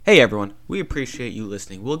Hey everyone, we appreciate you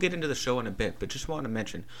listening. We'll get into the show in a bit, but just want to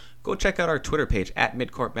mention, go check out our Twitter page at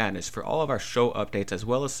Midcourt Madness for all of our show updates as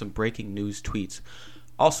well as some breaking news tweets.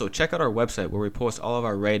 Also, check out our website where we post all of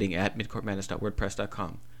our writing at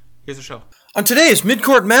midcourtmadness.wordpress.com. Here's the show. On today's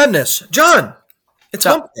Midcourt Madness, John, it's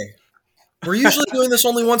hump day. We're usually doing this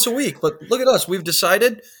only once a week, but look at us. We've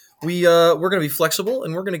decided we're going to be flexible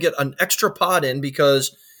and we're going to get an extra pod in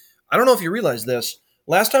because I don't know if you realize this.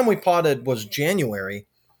 Last time we podded was January.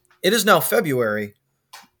 It is now February,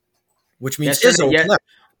 which means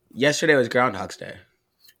yesterday was Groundhog's Day.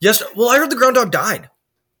 Yes. Well, I heard the groundhog died.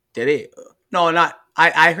 Did he? No, not.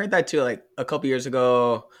 I heard that too. Like a couple years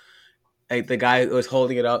ago, like the guy who was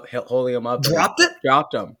holding him up,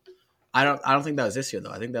 dropped him. I don't think that was this year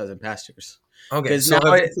though. I think that was in past years. Okay. Because so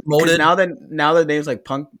now the name's like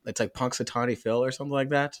Punk. It's like Punxsutawney Phil or something like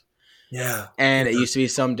that. Yeah. And it used to be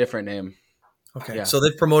some different name. Okay, yeah. So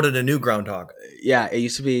they've promoted a new groundhog. Yeah, it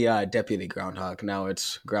used to be Deputy Groundhog. Now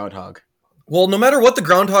it's Groundhog. Well, no matter what the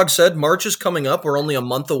groundhog said, March is coming up. We're only a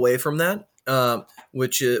month away from that,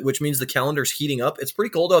 which means the calendar's heating up. It's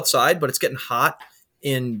pretty cold outside, but it's getting hot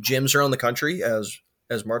in gyms around the country as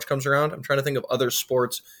March comes around. I'm trying to think of other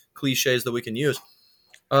sports cliches that we can use.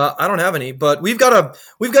 I don't have any, but we've got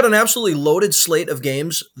an absolutely loaded slate of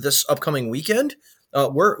games this upcoming weekend.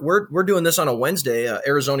 We're doing this on a Wednesday.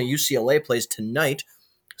 Arizona UCLA plays tonight,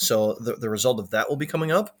 so the result of that will be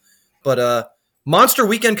coming up. But monster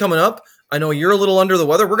weekend coming up. I know you're a little under the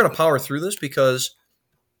weather. We're going to power through this because,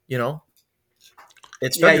 it's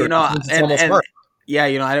February. It's almost March. I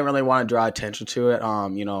didn't really want to draw attention to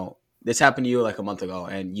it. This happened to you like a month ago,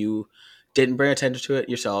 and you didn't bring attention to it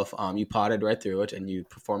yourself. You potted right through it, and you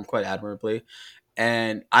performed quite admirably.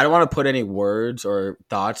 And I don't want to put any words or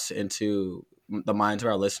thoughts into the minds of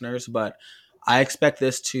our listeners, but I expect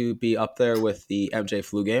this to be up there with the MJ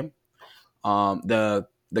flu game, the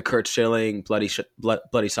Curt Schilling bloody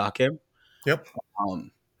sock game. Yep.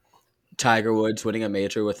 Tiger Woods winning a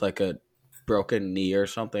major with like a broken knee or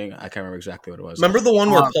something. I can't remember exactly what it was. Remember the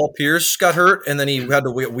one where Paul Pierce got hurt and then he had to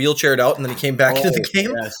wheelchaired out and then he came back into the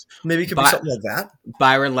game? Yes. Maybe it could be something like that.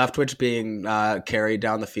 Byron Leftwich being carried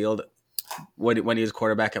down the field when he was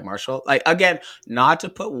quarterback at Marshall. Like, again, not to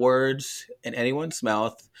put words in anyone's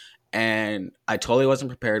mouth, and I totally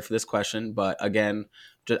wasn't prepared for this question, but again,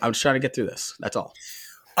 I'm just trying to get through this. That's all.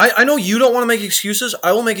 I know you don't want to make excuses.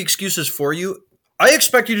 I will make excuses for you. I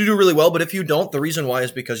expect you to do really well, but if you don't, the reason why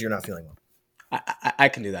is because you're not feeling well. I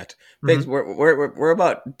can do that. Thanks. We're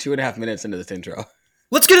about 2.5 minutes into this intro.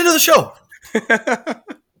 Let's get into the show.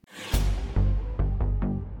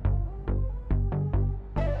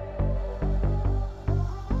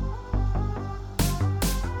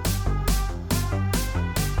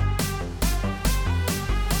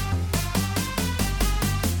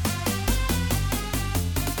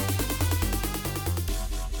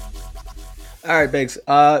 All right, Biggs.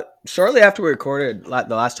 Shortly after we recorded the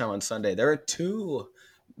last time on Sunday, there were two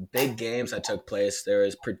big games that took place. There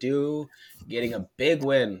was Purdue getting a big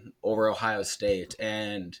win over Ohio State,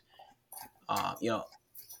 and your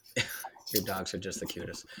dogs are just the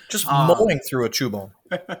cutest. Just mowing through a chew bone.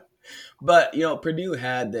 But Purdue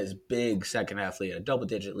had this big second half lead, a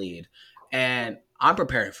double-digit lead, and I'm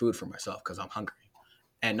preparing food for myself because I'm hungry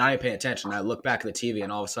and not even paying attention. I look back at the TV,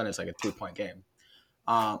 and all of a sudden it's like a 3-point game.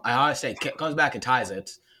 Ohio State comes back and ties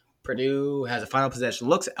it. Purdue has a final possession,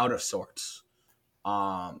 looks out of sorts.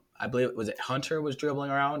 I believe Hunter was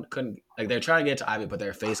dribbling around, they're trying to get to Ivy, but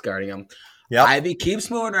they're face guarding him. Yep. Ivy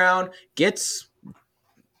keeps moving around, gets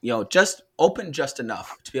just open just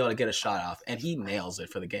enough to be able to get a shot off, and he nails it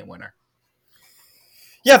for the game winner.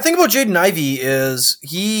 Yeah, the thing about Jaden Ivey is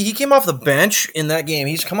he came off the bench in that game.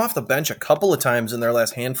 He's come off the bench a couple of times in their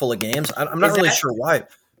last handful of games. I'm not really sure why.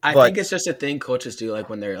 I think it's just a thing coaches do, like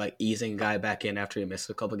when they're like easing a guy back in after he missed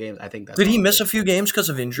a couple games. I think that's. Did he miss a few games because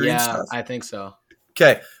of injury and stuff? I think so.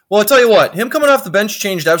 Okay. Well, I'll tell you what. Him coming off the bench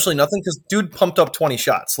changed absolutely nothing because dude pumped up 20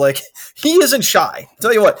 shots. Like, he isn't shy. I'll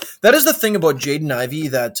tell you what. That is the thing about Jaden Ivey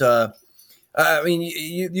that,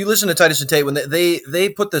 you listen to Titus and Tate when they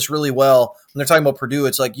put this really well when they're talking about Purdue.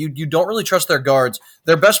 It's like you don't really trust their guards.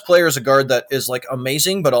 Their best player is a guard that is like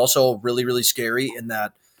amazing but also really, really scary in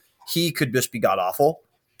that he could just be god-awful.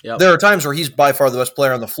 Yep. There are times where he's by far the best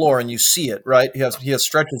player on the floor, and you see it, right? He has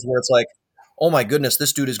stretches where it's like, oh my goodness,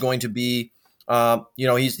 this dude is going to be,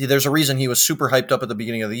 there's a reason he was super hyped up at the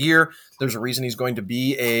beginning of the year. There's a reason he's going to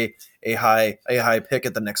be a high pick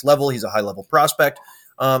at the next level. He's a high level prospect,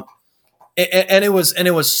 and it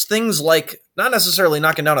was things like not necessarily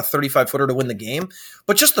knocking down a 35-footer to win the game,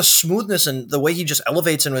 but just the smoothness and the way he just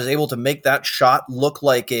elevates and was able to make that shot look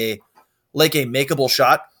like a makeable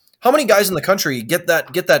shot. How many guys in the country get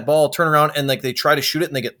that ball, turn around, and like they try to shoot it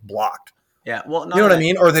and they get blocked? Yeah, well, You know what I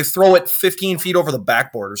mean? Or they throw it 15 feet over the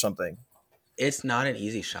backboard or something. it's not an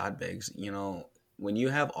easy shot, Biggs. You know, when you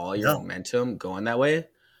have all your momentum going that way,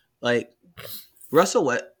 like Russell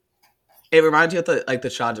it reminds you of the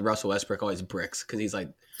shots of Russell Westbrook always bricks because he's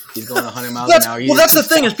going 100 miles an hour. Well, that's the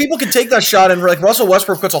thing is people can take that shot and like Russell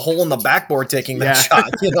Westbrook puts a hole in the backboard taking that shot.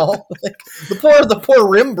 You know, like, the poor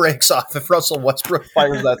rim breaks off if Russell Westbrook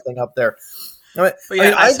fires that thing up there.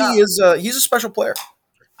 Ivy he's a special player.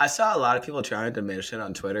 I saw a lot of people trying to diminish it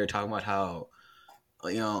on Twitter, talking about how,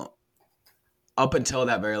 you know, up until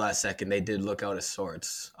that very last second, they did look out of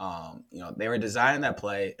sorts. You know, they were designing that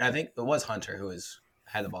play, and I think it was Hunter who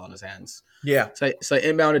had the ball in his hands. Yeah. So I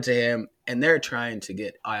inbounded to him, and they're trying to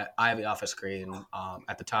get Ivy off a screen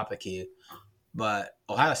at the top of the key. But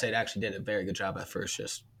Ohio State actually did a very good job at first,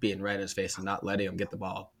 just being right in his face and not letting him get the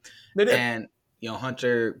ball. They did. And, you know,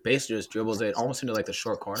 Hunter basically just dribbles it almost into like the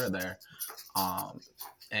short corner there.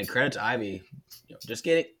 And credit to Ivy, you know, just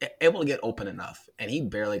able to get open enough. And he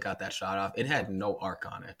barely got that shot off. It had no arc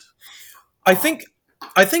on it. I think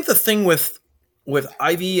the thing with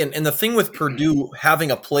Ivy and the thing with Purdue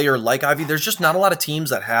having a player like Ivy, there's just not a lot of teams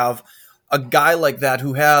that have a guy like that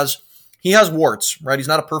who has warts, right? He's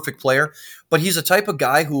not a perfect player, but he's a type of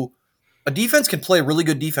guy who a defense can play really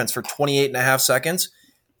good defense for 28 and a half seconds.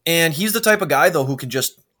 And he's the type of guy though who can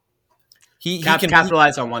just he can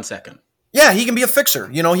capitalize on 1 second. Yeah, he can be a fixer.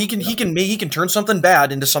 You know, he can turn something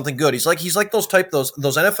bad into something good. He's like those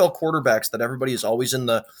NFL quarterbacks that everybody is always in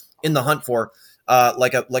the hunt for.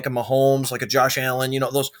 Like a Mahomes, like a Josh Allen, you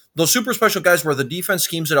know, those super special guys where the defense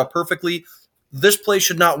schemes it up perfectly. This play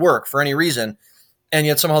should not work for any reason, and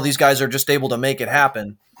yet somehow these guys are just able to make it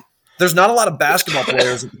happen. There's not a lot of basketball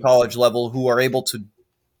players at the college level who are able to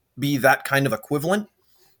be that kind of equivalent.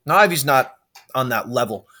 Now Ivy's not on that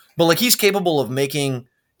level, but like he's capable of making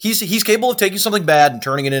he's capable of taking something bad and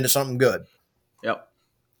turning it into something good. Yep.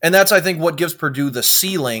 And that's, I think, what gives Purdue the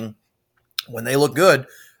ceiling when they look good.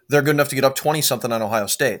 They're good enough to get up 20-something on Ohio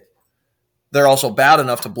State. They're also bad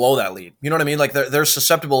enough to blow that lead. You know what I mean? Like they're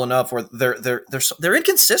susceptible enough where they're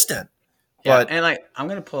inconsistent. Yeah, but and like I'm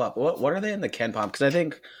gonna pull up what are they in the Ken Pom? Because I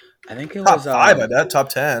think it top was 5, I bet top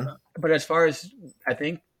 10. But as far as I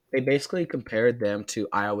think they basically compared them to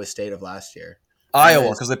Iowa State of last year. Iowa,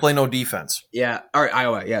 because they play no defense. Yeah, or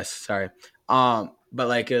Iowa. Yes, sorry. But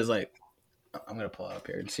like it was like I'm gonna pull it up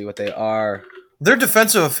here and see what they are. Their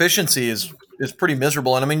defensive efficiency is pretty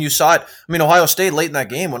miserable, and I mean you saw it. I mean Ohio State late in that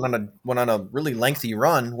game went on a really lengthy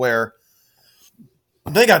run where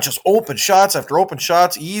they got just open shots after open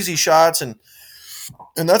shots, easy shots, and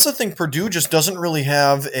that's the thing. Purdue just doesn't really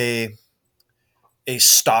have a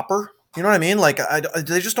stopper. You know what I mean? Like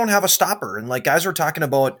they just don't have a stopper, and like guys were talking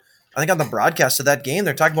about. I think on the broadcast of that game,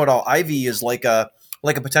 they're talking about how Ivy is like a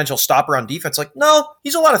potential stopper on defense. Like, no,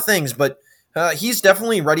 he's a lot of things, but he's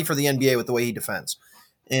definitely ready for the NBA with the way he defends.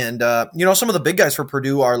 And, you know, some of the big guys for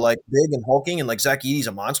Purdue are like big and hulking, and like Zach Edey's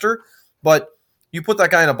a monster. But you put that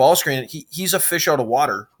guy in a ball screen, he's a fish out of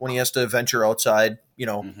water when he has to venture outside, you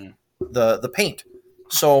know, the paint.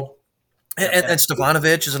 So, and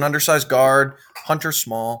Stefanovic is an undersized guard, Hunter's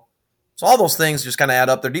small. So all those things just kind of add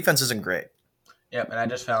up. Their defense isn't great. Yep, and I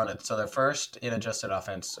just found it. So they're first in adjusted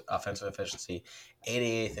offensive efficiency,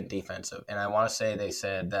 88th in defensive. And I want to say they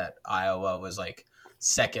said that Iowa was like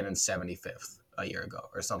second and 75th a year ago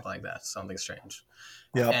or something like that, something strange.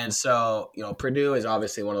 Yeah. And so, you know, Purdue is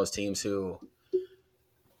obviously one of those teams who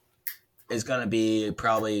is going to be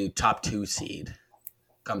probably top 2 seed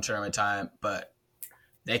come tournament time, but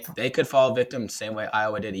they could fall victim the same way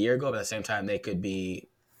Iowa did a year ago, but at the same time they could be,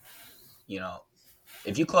 you know,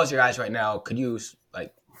 if you close your eyes right now, could you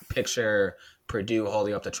like picture Purdue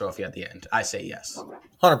holding up the trophy at the end? I say yes.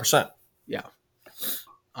 100%. Yeah.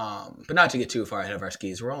 But not to get too far ahead of our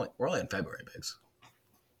skis. We're only in February, Biggs.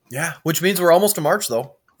 Yeah, which means we're almost to March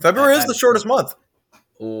though. February is the shortest month.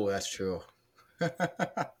 Oh, that's true.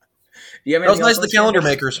 That was nice of the calendar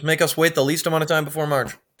makers. Make us wait the least amount of time before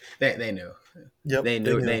March. They knew. Yep,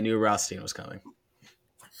 they knew Rothstein was coming.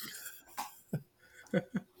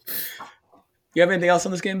 You have anything else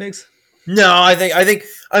on this game, Biggs? No, I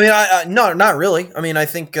mean, no, not really. I mean, I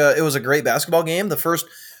think it was a great basketball game. The first,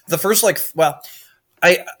 I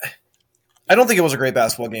don't think it was a great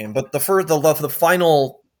basketball game, but the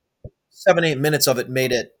final 7-8 minutes of it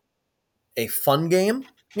made it a fun game.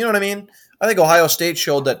 You know what I mean? I think Ohio State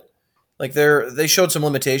showed that, like they showed some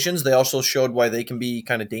limitations. They also showed why they can be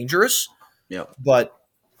kind of dangerous. Yeah, but.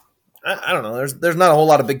 I don't know. There's not a whole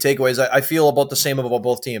lot of big takeaways. I feel about the same about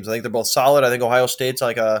both teams. I think they're both solid. I think Ohio State's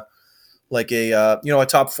like a like a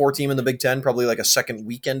top 4 team in the Big Ten, probably like a second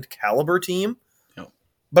weekend caliber team. Yep.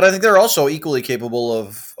 But I think they're also equally capable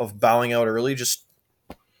of bowing out early, just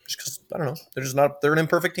because I don't know, they're an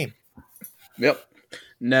imperfect team. Yep.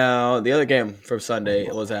 Now the other game from Sunday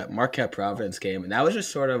was that Marquette Providence game, and that was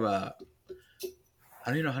just sort of a, I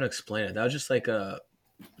don't even know how to explain it. That was just like a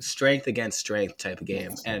strength against strength type of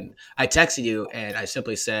game. And I texted you and I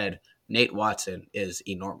simply said Nate Watson is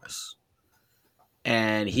enormous,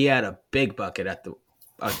 and he had a big bucket at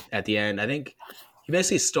the end. I think he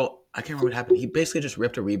basically stole. I can't remember what happened. He basically just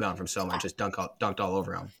ripped a rebound from someone, and just dunked all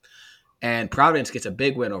over him. And Providence gets a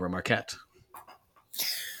big win over Marquette.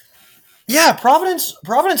 Yeah, Providence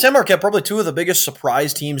and Marquette, probably two of the biggest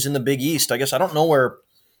surprise teams in the Big East. I guess I don't know where.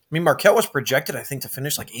 I mean, Marquette was projected, I think, to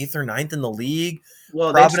finish like 8th or 9th in the league.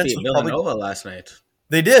 Well, Providence they beat Villanova last night.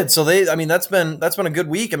 They did. So that's been a good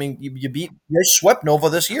week. I mean, they swept Nova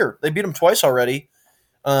this year. They beat them twice already.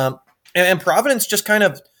 And Providence just kind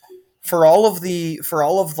of, for all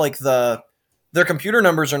of like their computer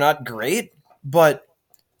numbers are not great, but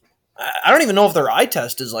I don't even know if their eye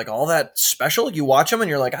test is like all that special. You watch them and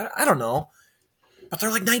you're like, I don't know. But they're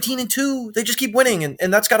like 19-2. They just keep winning,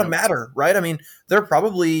 and that's got to matter, right? I mean, they're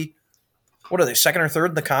probably, what are they, second or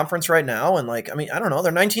third in the conference right now? And like, I mean, I don't know.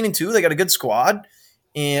 They're 19-2. They got a good squad,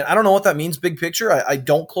 and I don't know what that means big picture. I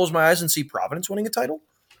don't close my eyes and see Providence winning a title,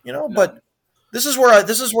 No. But this is where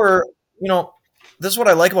this is what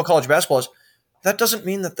I like about college basketball is that doesn't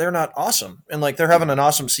mean that they're not awesome, and like they're having an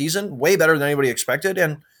awesome season, way better than anybody expected.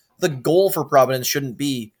 And the goal for Providence shouldn't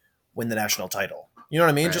be win the national title. You know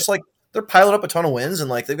what I mean? Right. Just like, they're piling up a ton of wins, and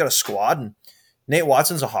like they've got a squad, and Nate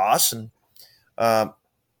Watson's a hoss. And I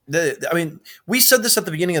mean, we said this at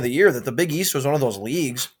the beginning of the year that the Big East was one of those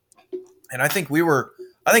leagues, and I think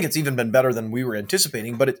it's even been better than we were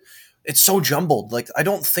anticipating. But it's so jumbled. Like I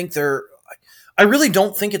really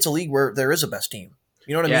don't think it's a league where there is a best team.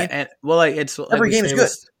 You know what I mean? And well, like it's every game is good.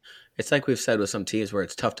 It's like we've said with some teams where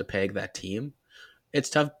it's tough to peg that team. It's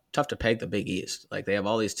tough to peg the Big East. Like they have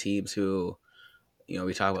all these teams who.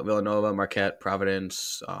 We talk about Villanova, Marquette,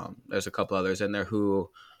 Providence. There's a couple others in there who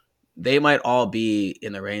they might all be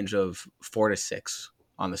in the range of 4 to 6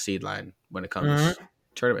 on the seed line when it comes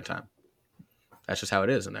tournament time. That's just how it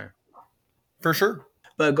is in there, for sure.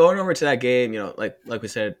 But going over to that game, like we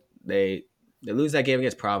said, they lose that game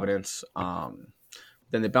against Providence.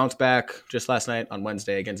 Then they bounce back just last night on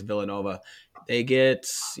Wednesday against Villanova. They get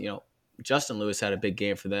Justin Lewis had a big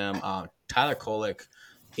game for them. Tyler Kolek.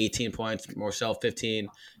 18 points, Marcel 15.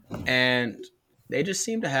 And they just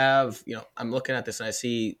seem to have, I'm looking at this and I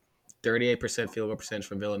see 38% field goal percentage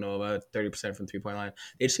from Villanova, 30% from three-point line.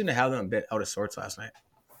 They just seem to have them a bit out of sorts last night.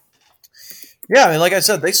 Yeah, I mean, like I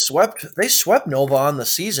said, they swept Nova on the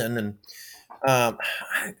season, and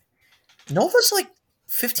Nova's like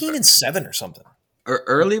 15-7 or something.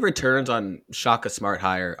 Early returns on Shaka Smart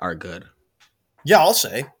Hire are good. Yeah, I'll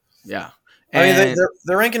say. Yeah. I mean,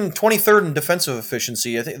 they're ranking 23rd in defensive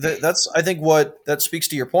efficiency. I think what that speaks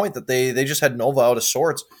to your point that they just had Nova out of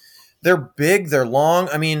sorts. They're big, they're long.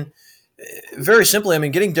 I mean, very simply, I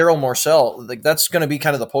mean, getting Daryl Marcel, like that's going to be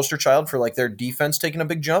kind of the poster child for like their defense taking a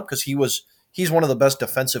big jump because he's one of the best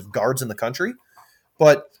defensive guards in the country.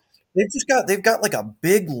 But they've got like a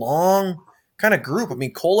big, long kind of group. I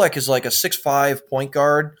mean, Kolek is like a 6'5" point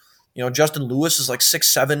guard. Justin Lewis is like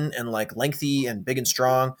 6'7" and like lengthy and big and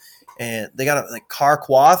strong. And they got like Carr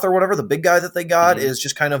Quath or whatever, the big guy that they got is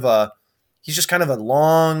just kind of a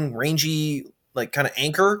long, rangy, like kind of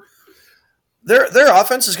anchor. Their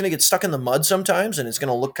offense is going to get stuck in the mud sometimes, and it's going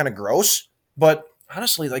to look kind of gross. But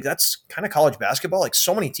honestly, like that's kind of college basketball. Like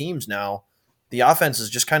so many teams now, the offense is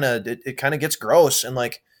just kind of it kind of gets gross, and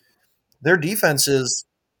like their defense is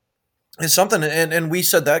something. And we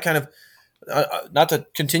said that kind of not to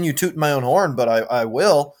continue tooting my own horn, but I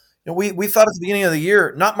will. We thought at the beginning of the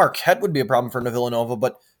year, not Marquette would be a problem for Villanova,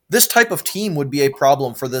 but this type of team would be a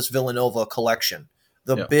problem for this Villanova collection.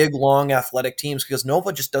 The big, long, athletic teams, because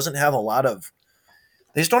Nova just doesn't have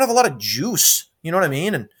they just don't have a lot of juice. You know what I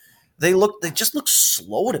mean? And they just look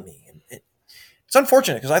slow to me. And it's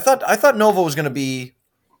unfortunate because I thought Nova was going to be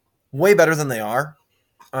way better than they are.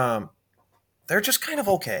 They're just kind of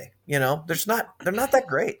okay. They're not that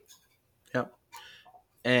great. Yep.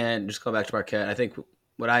 And just go back to Marquette. I think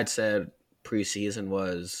what I'd said preseason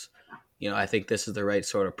was, I think this is the right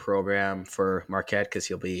sort of program for Marquette because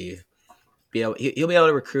he'll be able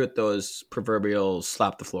to recruit those proverbial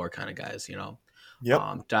slap the floor kind of guys.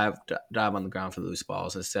 Yep. Dive on the ground for loose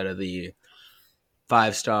balls instead of the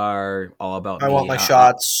 5-star all about. I want my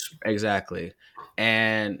shots. Exactly. But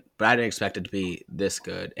I didn't expect it to be this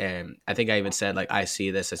good. And I think I even said, like, I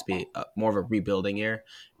see this as be more of a rebuilding year.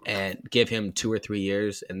 and give him 2 or 3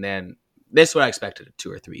 years, and then this is what I expected,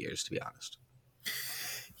 2 or 3 years, to be honest.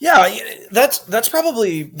 Yeah, that's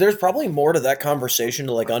probably there's probably more to that conversation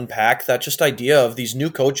to like unpack that just idea of these new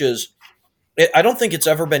coaches. I don't think it's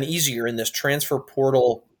ever been easier in this transfer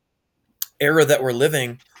portal era that we're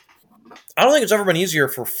living. I don't think it's ever been easier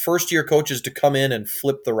for first year coaches to come in and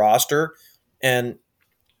flip the roster and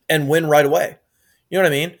win right away. You know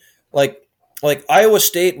what I mean? Like Iowa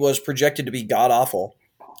State was projected to be god awful,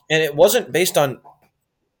 and it wasn't based on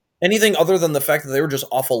anything other than the fact that they were just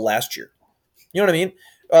awful last year. You know what I mean?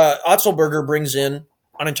 Otzelberger brings in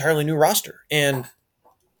an entirely new roster, and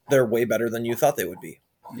they're way better than you thought they would be.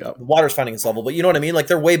 Yep. The water's finding its level, but you know what I mean? Like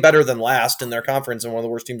they're way better than last in their conference and one of the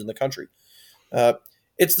worst teams in the country.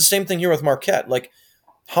 It's the same thing here with Marquette. Like,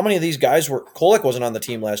 how many of these guys were? Kolek wasn't on the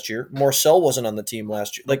team last year. Morcell wasn't on the team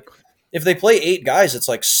last year. Like, if they play 8 guys, it's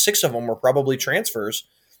like 6 of them were probably transfers,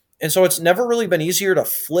 and so it's never really been easier to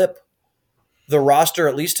flip the roster,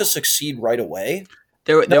 at least to succeed right away.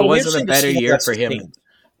 There Now, it'll be wasn't a interesting to better see what year that for him. sustains.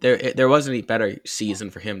 There wasn't a better season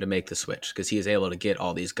for him to make the switch because he was able to get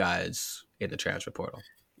all these guys in the transfer portal.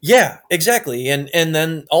 Yeah, exactly. And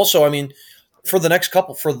then also, I mean, for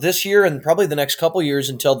this year and probably the next couple years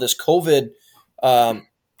until this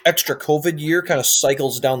extra COVID year kind of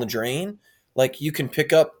cycles down the drain, like you can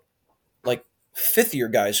pick up like 5th year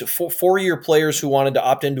guys, 4-year players who wanted to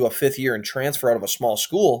opt into a 5th year and transfer out of a small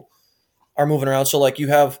school are moving around. So like you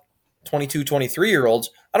have 22, 23-year-olds.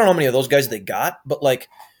 I don't know how many of those guys they got, but like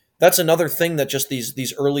that's another thing that just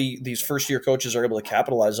these first year coaches are able to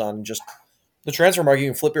capitalize on. Just the transfer market, you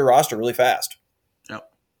can flip your roster really fast. Yep.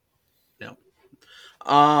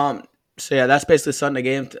 So yeah, that's basically Sunday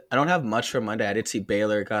game. I don't have much for Monday. I did see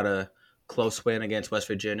Baylor got a close win against West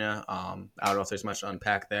Virginia. I don't know if there's much to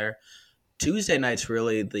unpack there. Tuesday night's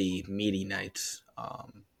really the meaty nights.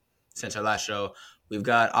 Since our last show, we've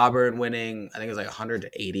got Auburn winning, I think it was like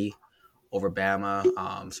 100-80 over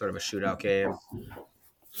Bama, sort of a shootout game.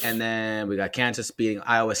 And then we got Kansas beating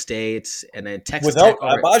Iowa State, and then Texas without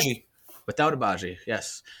Tech Abaji. Without Abaji,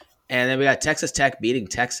 yes. And then we got Texas Tech beating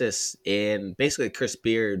Texas in basically Chris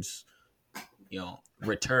Beard's,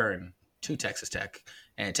 return to Texas Tech.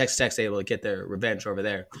 And Texas Tech's able to get their revenge over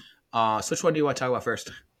there. So which one do you want to talk about first?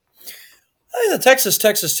 I think the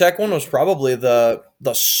Texas Tech one was probably the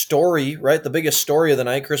story, right? The biggest story of the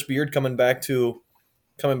night. Chris Beard coming back to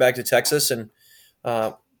Texas, and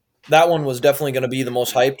that one was definitely going to be the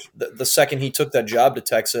most hyped. The second he took that job to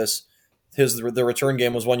Texas, the return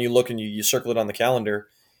game was one you look and you circle it on the calendar.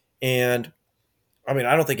 And I mean,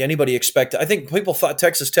 I don't think anybody expected. I think people thought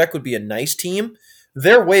Texas Tech would be a nice team.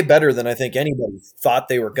 They're way better than I think anybody thought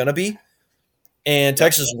they were going to be. And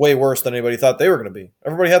Texas is way worse than anybody thought they were going to be.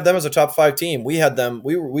 Everybody had them as a top 5 team. We had them.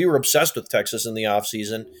 We were obsessed with Texas in the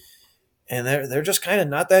offseason, and they're just kind of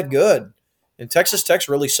not that good. And Texas Tech's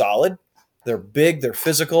really solid. They're big. They're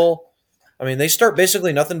physical. I mean, they start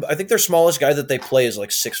basically nothing. I think their smallest guy that they play is like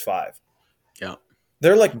 6'5". Yeah,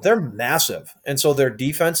 they're massive, and so their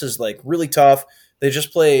defense is like really tough. They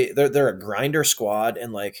just play. They're a grinder squad,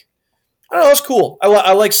 and like I don't know, it's cool.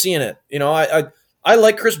 I like seeing it. I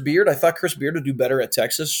like Chris Beard. I thought Chris Beard would do better at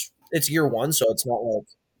Texas. It's year 1, so it's not like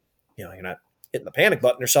you're not hitting the panic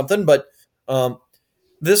button or something. But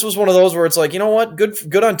this was one of those where it's like, you know what,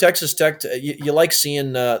 good on Texas Tech. You like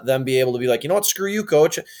seeing them be able to be like, you know what, screw you,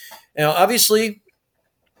 coach. Obviously,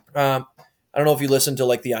 I don't know if you listen to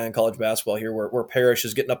like the Eye on College Basketball here, where Parrish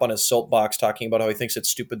is getting up on his soapbox talking about how he thinks it's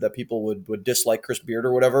stupid that people would dislike Chris Beard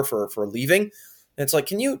or whatever for leaving. And it's like,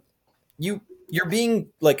 can you're being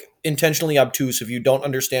like intentionally obtuse if you don't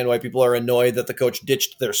understand why people are annoyed that the coach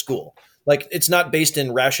ditched their school. Like, it's not based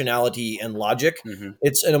in rationality and logic. Mm-hmm.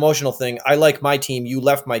 It's an emotional thing. I like my team. You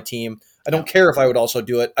left my team. I don't care if I would also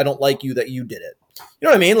do it. I don't like you that you did it. You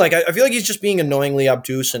know what I mean? Like, I feel like he's just being annoyingly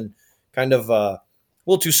obtuse and kind of a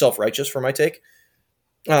little too self-righteous for my take.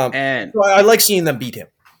 And so I like seeing them beat him.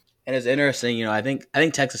 And it's interesting, I think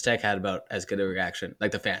Texas Tech had about as good a reaction,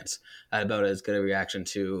 like the fans had about as good a reaction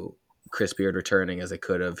to Chris Beard returning as they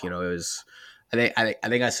could have. It was, I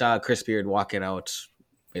think I saw Chris Beard walking out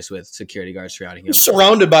basically with security guards surrounding him. He's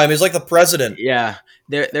surrounded by him. He's like the president. Yeah,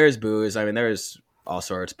 there's booze. I mean, there's all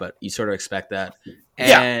sorts, but you sort of expect that.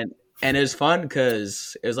 And it was fun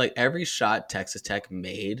because it was like every shot Texas Tech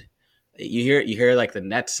made, you hear like the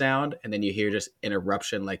net sound, and then you hear just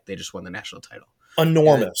interruption, like they just won the national title.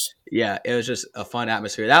 Enormous. It was just a fun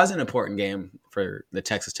atmosphere. That was an important game for the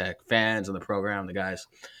Texas Tech fans and the program, the guys.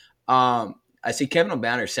 I see Kevin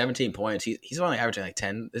O'Banner, 17 points. He's only averaging like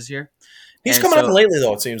 10 this year. He's coming on lately,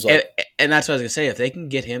 though, it seems like. And that's what I was going to say. If they can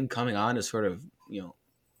get him coming on as sort of,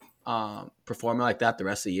 performing like that the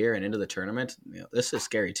rest of the year and into the tournament, this is a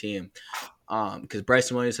scary team. Because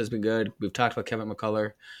Bryson Williams has been good. We've talked about Kevin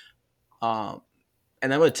McCullough.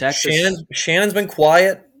 And then with Texas, Shannon's been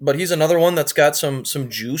quiet, but he's another one that's got some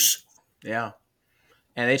juice. yeah,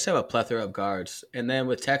 and they just have a plethora of guards. And then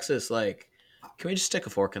with Texas, like, can we just stick a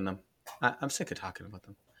fork in them? I'm sick of talking about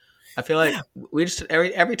them. I feel like we just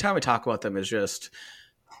every time we talk about them is just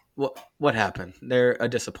what happened. They're a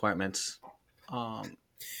disappointment.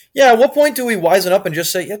 Yeah, at what point do we wisen up and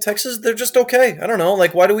just say, yeah, Texas, they're just okay? I don't know.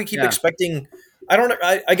 Like, why do we keep expecting?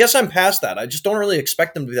 I guess I'm past that. I just don't really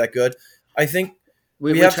expect them to be that good. I think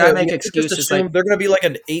we have try to make excuses. Just assume they're going to be like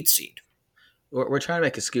an 8 seed. We're trying to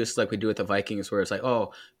make excuses like we do with the Vikings, where it's like,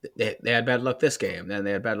 oh, they had bad luck this game, then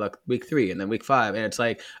they had bad luck week 3, and then week 5, and it's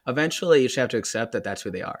like eventually you should have to accept that that's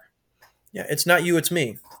who they are. Yeah, it's not you, it's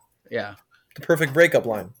me. Yeah, the perfect breakup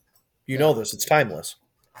line. You know this; it's timeless.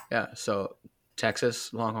 Yeah. So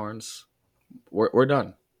Texas Longhorns, we're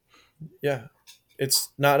done. Yeah,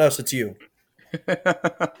 it's not us; it's you.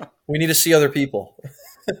 We need to see other people,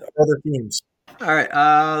 other teams. All right.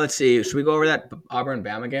 Let's see. Should we go over that Auburn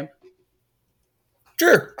Bama game?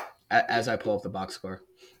 Sure. As I pull up the box score.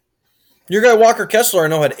 Your guy Walker Kessler, I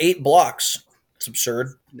know, had 8 blocks. It's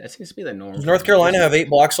absurd. That seems to be the norm. Does North Carolina have 8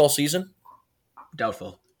 blocks all season?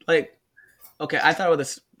 Doubtful. Like, okay, I thought about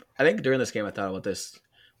this. I think during this game, I thought about this.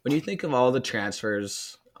 When you think of all the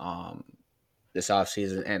transfers this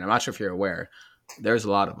offseason, and I'm not sure if you're aware, there's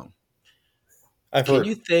a lot of them. Can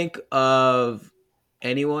you think of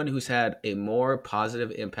anyone who's had a more positive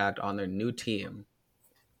impact on their new team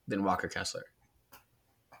than Walker Kessler?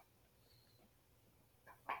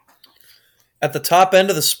 At the top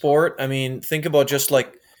end of the sport, I mean, think about just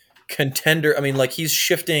like contender. I mean, like he's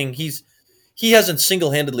shifting. He hasn't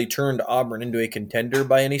single-handedly turned Auburn into a contender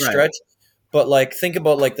by any stretch. But like, think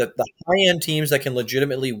about like the high-end teams that can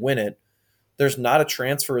legitimately win it. There's not a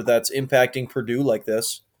transfer that's impacting Purdue like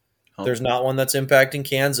this. Oh. There's not one that's impacting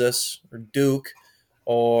Kansas or Duke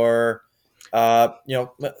or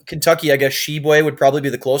Kentucky. I guess Sheboy would probably be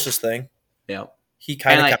the closest thing. Yeah. He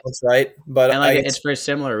kind of counts, right? But it's for a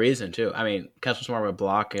similar reason too. I mean, Kessler's more of a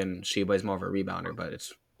block and Sheboy's more of a rebounder, but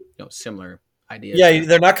it's similar ideas. Yeah,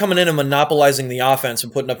 they're not coming in and monopolizing the offense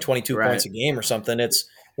and putting up 22 points a game or something.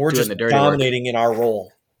 We're just dominating in our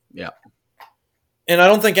role. Yeah. And I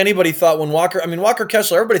don't think anybody thought Walker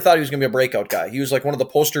Kessler, everybody thought he was going to be a breakout guy. He was like one of the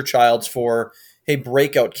poster childs for a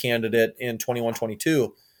breakout candidate in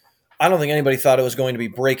 21-22. I don't think anybody thought it was going to be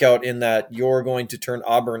breakout in that you're going to turn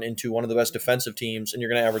Auburn into one of the best defensive teams and you're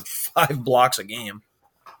going to average 5 blocks a game.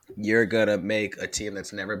 You're going to make a team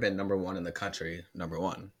that's never been number 1 in the country number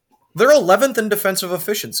 1. They're 11th in defensive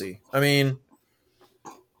efficiency. I mean,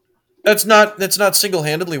 that's not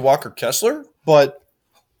single-handedly Walker Kessler, but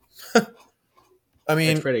I mean,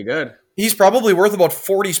 it's pretty good. He's probably worth about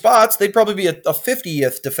 40 spots. They'd probably be a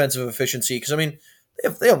 50th defensive efficiency because, I mean,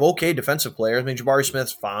 they have okay defensive players. I mean, Jabari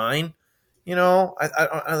Smith's fine.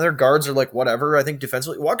 Their guards are like whatever. I think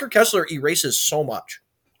defensively, Walker Kessler erases so much.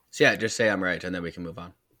 So yeah, just say I'm right, and then we can move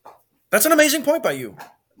on. That's an amazing point by you.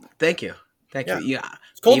 Thank you. Yeah,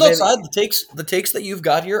 it's cold outside. The takes that you've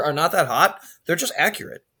got here are not that hot. They're just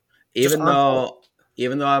accurate. Even though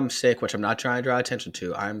I'm sick, which I'm not trying to draw attention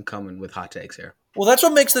to, I'm coming with hot takes here. Well, that's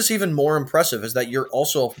what makes this even more impressive is that you're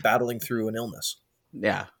also battling through an illness.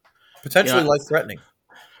 Yeah. Potentially life-threatening.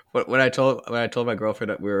 When I told my girlfriend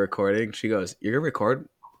that we were recording, she goes, "You're gonna record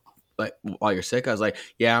like while you're sick?" I was like,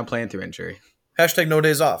 "Yeah, I'm playing through injury." # no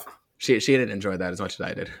days off. She didn't enjoy that as much as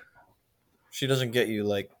I did. She doesn't get you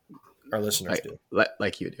like our listeners do.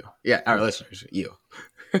 Like you do. Yeah, our listeners, you.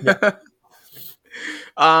 Yeah.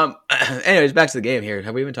 Anyways, back to the game here.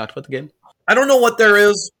 Have we even talked about the game? I don't know what there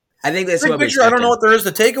is. I think that's what I don't know what there is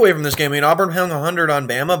to take away from this game. I mean, Auburn hung 100 on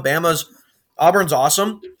Bama. Auburn's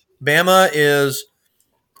awesome. Bama is,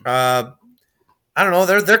 I don't know.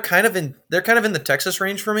 They're kind of in the Texas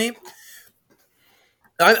range for me.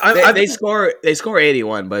 They score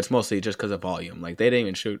 81, but it's mostly just because of volume. Like they didn't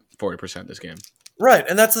even shoot 40% this game. Right,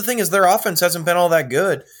 and that's the thing is their offense hasn't been all that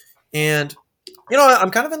good, and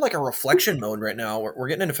I'm kind of in like a reflection mode right now. We're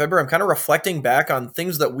getting into February. I'm kind of reflecting back on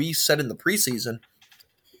things that we said in the preseason.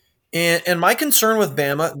 And my concern with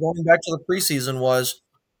Bama, going back to the preseason, was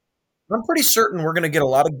I'm pretty certain we're going to get a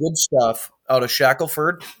lot of good stuff out of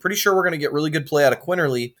Shackelford. Pretty sure we're going to get really good play out of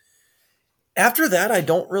Quinterly. After that, I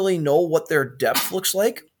don't really know what their depth looks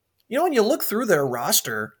like. When you look through their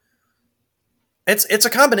roster, it's a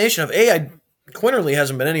combination of, Quinterly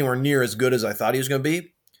hasn't been anywhere near as good as I thought he was going to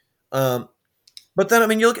be. But then, I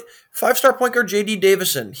mean, you look at 5-star point guard J.D.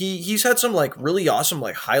 Davison. He's had some like really awesome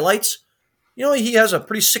like highlights. He has a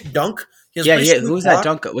pretty sick dunk. He has a Yeah, pretty who sweet was that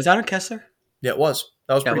block. dunk? Was that on Kessler? Yeah, it was.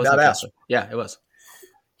 That was Yeah, it pretty was on badass. Kessler. Yeah, it was.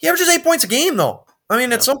 He averages 8 points a game, though. I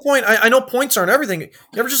mean, at Yeah. some point, I know points aren't everything.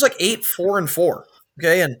 He averages like 8, 4, and 4.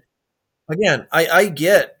 Okay, and again, I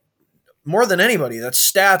get more than anybody that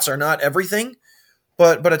stats are not everything,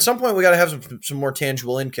 but at some point we got to have some more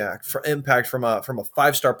tangible impact from a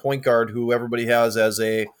 5-star point guard who everybody has as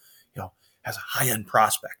a as a high end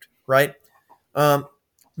prospect, right?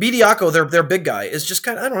 Bediako, their big guy, is just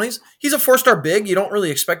kind of, I don't know. He's a 4-star big. You don't really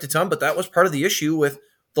expect a ton, but that was part of the issue with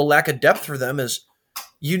the lack of depth for them. Is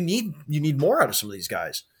you need more out of some of these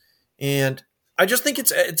guys, and I just think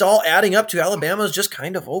it's all adding up to Alabama is just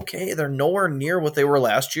kind of okay. They're nowhere near what they were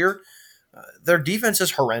last year. Their defense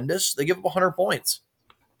is horrendous. They give up 100 points.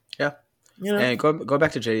 Yeah. And go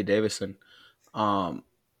back to JD Davison.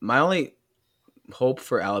 My only hope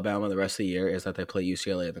for Alabama the rest of the year is that they play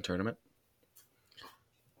UCLA in the tournament.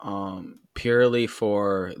 Purely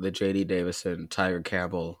for the JD Davison Tiger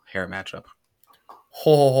Campbell hair matchup.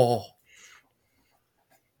 Oh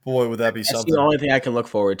boy, would that be That's something? the only thing I can look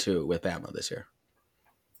forward to with Bama this year.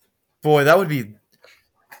 Boy, that would be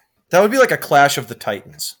like a clash of the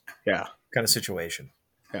Titans. Yeah. Kind of situation.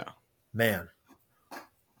 Yeah. Man,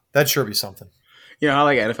 that'd sure be something. You know how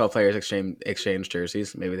like NFL players exchange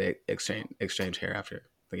jerseys? Maybe they exchange hair after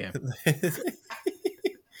the game.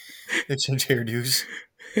 Exchange hairdos.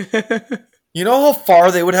 You know how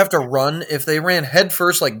far they would have to run if they ran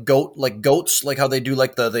headfirst like goats, like how they do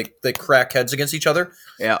like they crack heads against each other?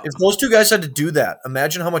 Yeah. If those two guys had to do that,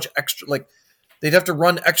 imagine how much extra they'd have to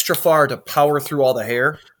run extra far to power through all the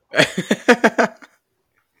hair.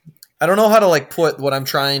 I don't know how to put what I'm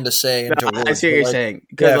trying to say into words. I see what you're saying.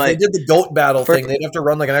 Yeah, if they did the goat battle thing, they'd have to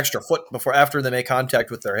run like an extra foot after they make contact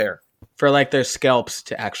with their hair. For their scalps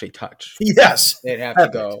to actually touch. Yes. They'd have to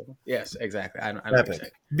go. Yes, exactly. I know what you're saying.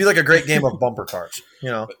 It'd be like a great game of bumper cars,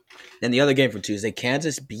 And the other game from Tuesday,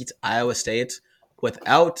 Kansas beats Iowa State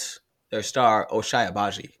without their star, Oshai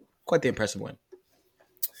Abaji. Quite the impressive win.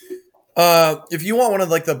 If you want one of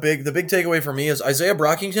the big takeaway for me is Isaiah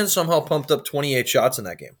Brockington somehow pumped up 28 shots in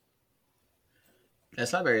that game.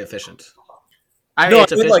 That's not very efficient.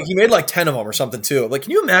 He made 10 of them or something too. Can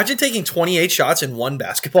you imagine taking 28 shots in one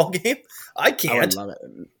basketball game? I can't. I would love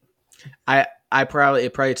it.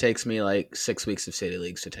 It probably takes me 6 weeks of city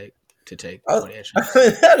leagues to take 28 shots.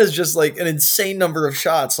 That is just an insane number of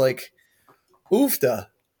shots. Oofda.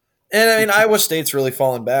 And I mean, Iowa State's really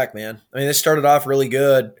fallen back, man. I mean, they started off really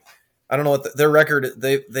good. I don't know what their record.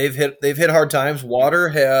 They've hit hard times. Water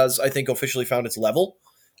has, I think, officially found its level.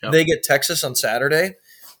 Yep. They get Texas on Saturday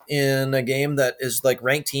in a game that is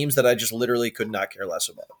ranked teams that I just literally could not care less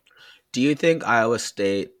about. Do you think Iowa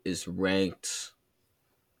State is ranked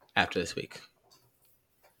after this week?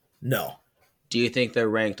 No. Do you think they're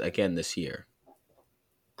ranked again this year?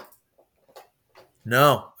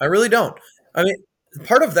 No, I really don't. I mean,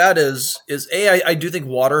 part of that is I do think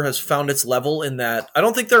Water has found its level in that I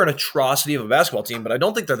don't think they're an atrocity of a basketball team, but I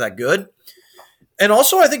don't think they're that good. And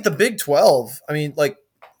also, I think the Big 12, I mean,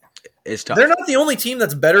 it's tough. They're not the only team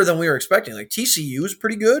that's better than we were expecting. TCU is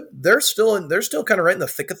pretty good. They're still kind of right in the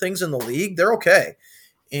thick of things in the league. They're okay.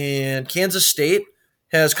 And Kansas State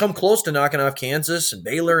has come close to knocking off Kansas and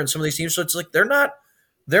Baylor and some of these teams. So it's they're not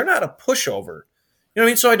a pushover. You know what I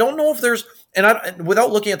mean? So I don't know if there's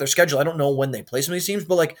without looking at their schedule, I don't know when they play some of these teams,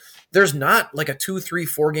 but there's not a 2, 3,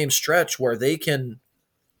 4 game stretch where they can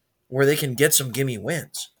get some gimme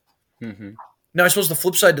wins. Mm-hmm. Now, I suppose the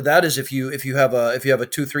flip side to that is if you have a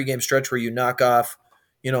 2, 3 game stretch where you knock off,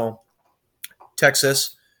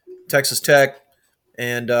 Texas Tech,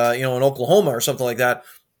 and an Oklahoma or something like that,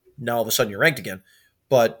 now all of a sudden you're ranked again.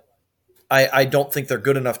 But I don't think they're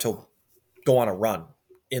good enough to go on a run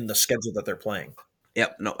in the schedule that they're playing.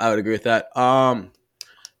 Yep, no, I would agree with that. So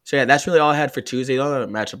yeah, that's really all I had for Tuesday. The other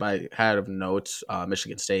matchup I had of notes: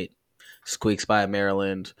 Michigan State squeaks by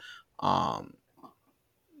Maryland.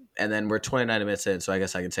 And then we're 29 minutes in, so I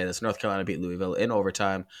guess I can say this. North Carolina beat Louisville in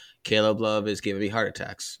overtime. Caleb Love is giving me heart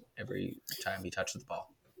attacks every time he touches the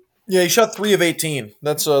ball. Yeah, he shot 3 of 18.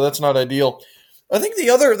 That's not ideal. I think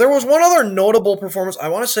there was one other notable performance. I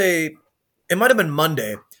want to say it might have been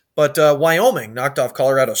Monday, but Wyoming knocked off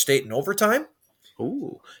Colorado State in overtime.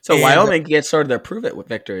 Ooh, so Wyoming gets sort of their prove-it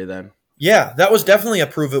victory then. Yeah, that was definitely a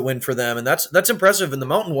prove-it win for them, and that's impressive. And the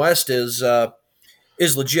Mountain West is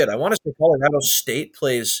legit. I want to say Colorado State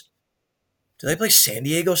plays. Do they play San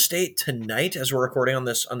Diego State tonight as we're recording on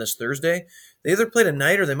this Thursday? They either play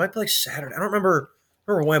tonight or they might play Saturday. I don't remember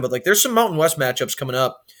when, but there's some Mountain West matchups coming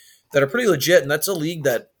up that are pretty legit, and that's a league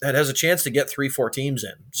that has a chance to get 3-4 teams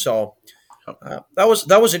in. So That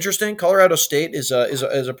was interesting. Colorado State is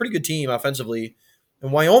a pretty good team offensively,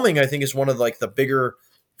 and Wyoming I think is one of like the bigger.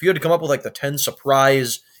 If you had to come up with like the 10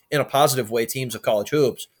 surprise in a positive way teams of college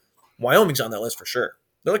hoops, Wyoming's on that list for sure.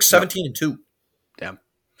 They're like Yep. 17-2. Damn.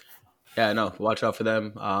 Yeah, no, watch out for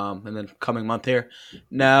them. And then coming month here.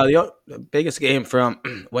 Now, the biggest game from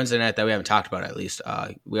Wednesday night that we haven't talked about, at least,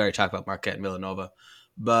 we already talked about Marquette and Villanova,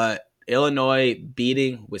 but Illinois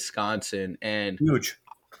beating Wisconsin. And Huge.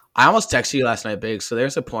 I almost texted you last night, Big. So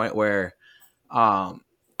there's a point where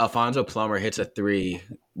Alfonso Plummer hits a three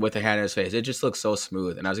with a hand in his face. It just looks so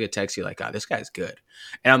smooth. And I was going to text you, like, God, this guy's good.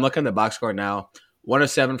 And I'm looking at the box score now. 1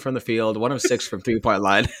 of 7 from the field, 1 of 6 from 3-point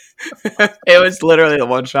line. It was literally the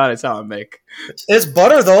one shot I saw him make. It's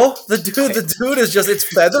butter though. The dude is just it's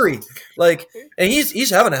feathery. Like, and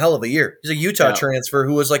he's having a hell of a year. He's a Utah transfer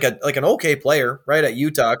who was like an okay player, right, at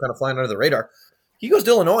Utah, kind of flying under the radar. He goes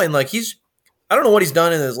to Illinois and like I don't know what he's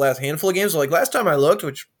done in his last handful of games. But like last time I looked,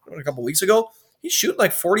 which was a couple weeks ago, he's shooting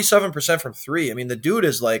like 47% from 3. I mean, the dude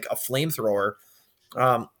is like a flamethrower.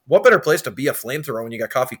 What better place to be a flamethrower when you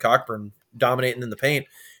got Coffee Cockburn dominating in the paint?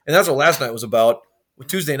 And that's what last night was about.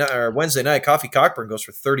 Tuesday night or Wednesday night, Coffee Cockburn goes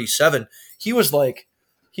for 37. He was like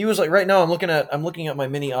right now. I'm looking at my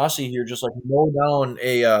mini Aussie here, just like mow down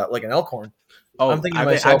a like an Elkhorn. Oh, I'm thinking to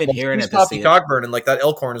myself, I've been hearing it. Coffee Cockburn and like that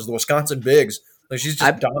Elkhorn is the Wisconsin Bigs. Like she's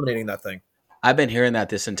just dominating that thing. I've been hearing that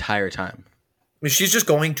this entire time. I mean, she's just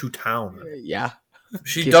going to town. Yeah,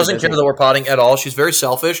 she doesn't care that we're potting at all. She's very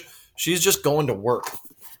selfish. She's just going to work.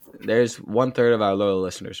 There's 1/3 of our loyal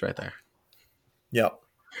listeners right there. Yep.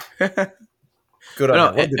 Good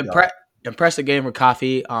on her. Impressive game for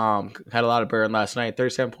Coffee. Had a lot of burn last night.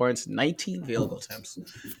 37 points, 19 field goal attempts.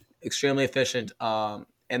 Extremely efficient. And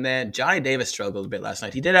then Johnny Davis struggled a bit last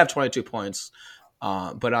night. He did have 22 points,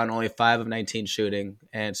 but on only 5 of 19 shooting.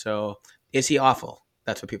 And so, is he awful?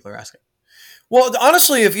 That's what people are asking. Well,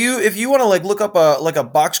 honestly, if you want to like look up a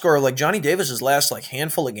box score like Johnny Davis's last like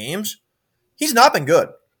handful of games, he's not been good.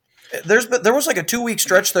 There was like a 2-week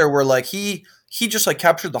stretch there where like he just like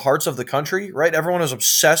captured the hearts of the country, right? Everyone was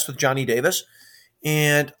obsessed with Johnny Davis.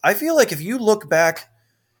 And I feel like if you look back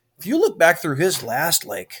through his last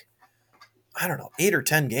like, I don't know, 8 or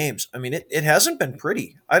 10 games, I mean, it hasn't been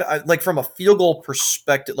pretty. I like from a field goal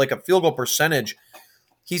perspective, like a field goal percentage,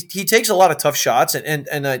 he takes a lot of tough shots.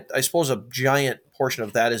 And I suppose a giant portion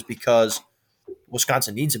of that is because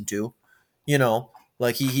Wisconsin needs him to,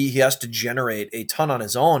 like he has to generate a ton on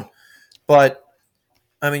his own. But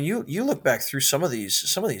I mean, you look back through some of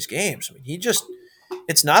these games. I mean,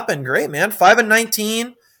 it's not been great, man. 5 of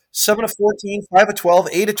 19, 7 of 14, 5 of 12,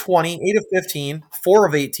 8 of 20, 8 of 15, 4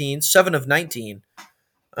 of 18, 7 of 19.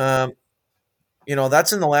 That's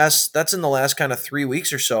in the last kind of 3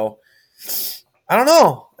 weeks or so. I don't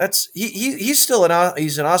know. He's still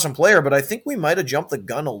he's an awesome player, but I think we might have jumped the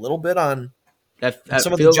gun a little bit on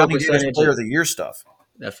some of the Johnny Davis Player of the Year stuff.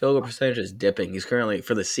 That field goal percentage is dipping. He's currently,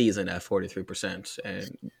 for the season, at 43%.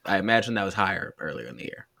 And I imagine that was higher earlier in the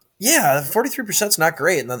year. Yeah, 43% is not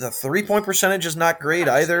great. And the 3-point percentage is not great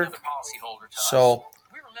either. So,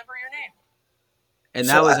 we remember your name. And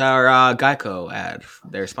that was our Geico ad.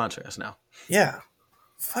 They're sponsoring us now. Yeah.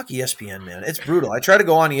 Fuck ESPN, man. It's brutal. I try to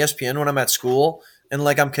go on ESPN when I'm at school, and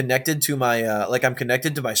like I'm connected to my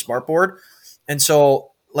smartboard. And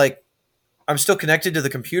so like I'm still connected to the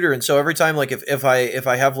computer, and so every time like if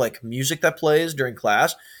I have like music that plays during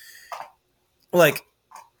class, like,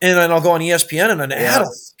 and then I'll go on ESPN and an ad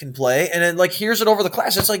can play, and then like hears it over the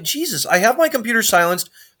class. It's like, Jesus, I have my computer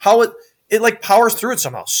silenced. How it like powers through it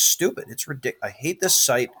somehow. Stupid. It's ridiculous. I hate this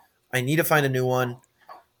site. I need to find a new one.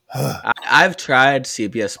 I've tried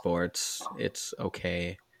CBS Sports. It's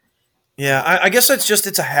okay. Yeah, I guess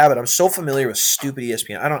it's a habit. I'm so familiar with stupid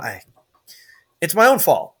ESPN. It's my own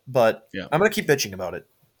fault, but I'm going to keep bitching about it.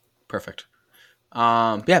 Perfect.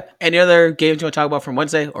 Yeah. Any other games you want to talk about from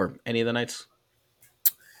Wednesday or any of the nights?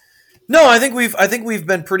 No, I think we've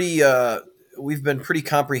been pretty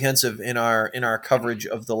comprehensive in our coverage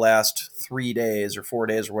of the last 3 days or 4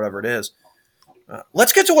 days or whatever it is.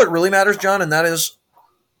 Let's get to what really matters, John, and that is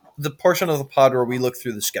the portion of the pod where we look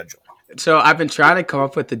through the schedule. So I've been trying to come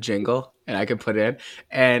up with the jingle, and I can put it in.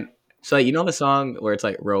 And so the song where it's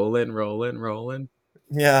like rolling, rolling, rolling?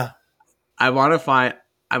 Yeah. I want to find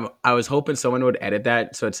 – I was hoping someone would edit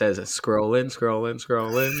that so it says scrolling, scrolling,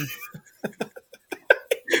 scrolling.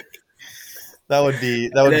 That would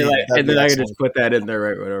be and then I could just put that in there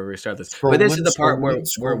right whenever we start this. But this is the part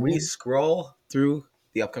where we scroll through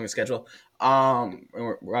the upcoming schedule.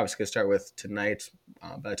 We're obviously gonna start with tonight.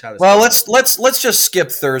 By the time let's just skip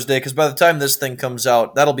Thursday because by the time this thing comes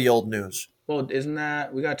out, that'll be old news. Well, isn't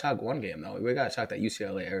that we gotta talk one game though? We gotta talk that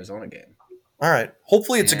UCLA Arizona game. All right.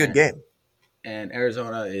 Hopefully it's a good game. And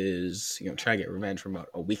Arizona is trying to get revenge from about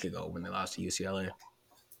a week ago when they lost to UCLA.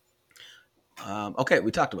 Okay,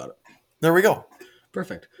 we talked about it. There we go.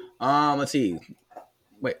 Perfect. Let's see.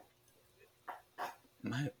 Wait,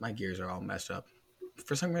 my gears are all messed up.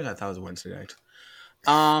 For some reason, I thought it was Wednesday night.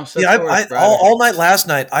 So yeah, all night last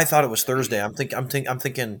night I thought it was Thursday. I'm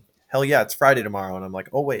thinking, hell yeah, it's Friday tomorrow, and I'm like,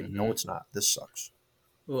 oh wait, no, it's not. This sucks.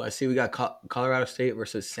 Oh, I see. We got Colorado State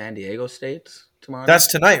versus San Diego State tomorrow. That's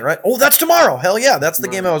tonight, right? Oh, that's tomorrow. Hell yeah, that's the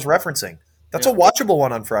game I was referencing. That's a watchable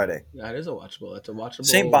one on Friday. Yeah, it is a watchable. It's a watchable.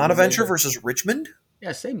 St. Bonaventure versus Richmond.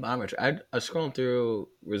 Yeah, St. Bonaventure. I was scrolling through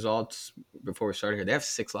results before we started here. They have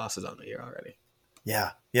 6 losses on the year already.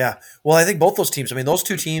 Yeah. Well, I think both those teams. I mean, those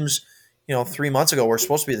two teams, 3 months ago were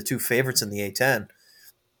supposed to be the two favorites in the A10.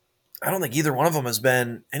 I don't think either one of them has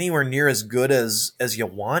been anywhere near as good as you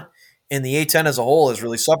want. And the A10 as a whole has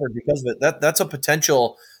really suffered because of it. That's a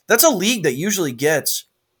potential. That's a league that usually gets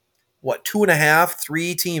 2.5,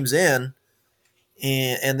 3 teams in,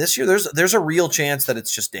 and this year there's a real chance that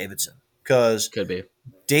it's just Davidson because could be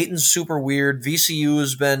Dayton's super weird. VCU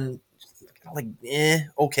has been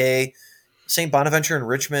okay. St. Bonaventure and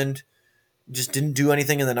Richmond just didn't do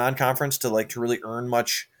anything in the non-conference to really earn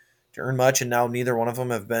much, and now neither one of them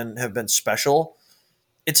have been special.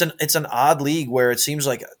 It's an odd league where it seems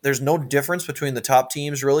like there's no difference between the top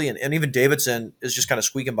teams really, and even Davidson is just kind of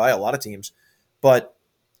squeaking by a lot of teams, but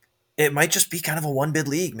it might just be kind of a one-bid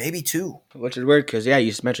league, maybe 2. Which is weird because, you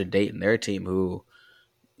just mentioned Dayton. They're a team who,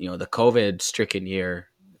 the COVID-stricken year,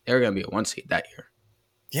 they were going to be a 1 seed that year.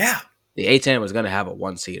 Yeah. The A10 was going to have a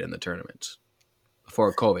 1 seed in the tournament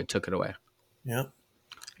before COVID took it away. Yeah.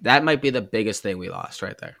 That might be the biggest thing we lost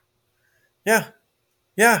right there. Yeah.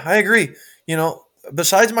 Yeah, I agree.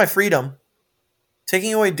 Besides my freedom,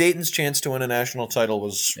 taking away Dayton's chance to win a national title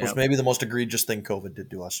was maybe the most egregious thing COVID did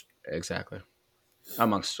to us. Exactly.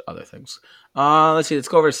 Amongst other things. Let's see. Let's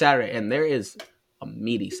go over to Saturday. And there is a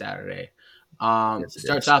meaty Saturday. Yes,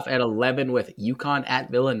 starts off at 11 with UConn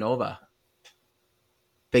at Villanova.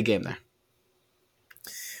 Big game there.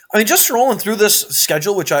 I mean, just rolling through this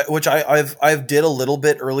schedule, which I've did a little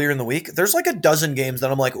bit earlier in the week. There's like a dozen games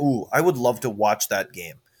that I'm like, ooh, I would love to watch that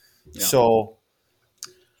game. Yeah. So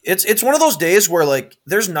it's one of those days where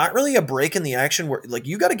there's not really a break in the action where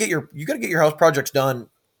you got to get your house projects done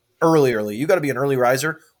early. You got to be an early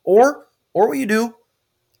riser, or what you do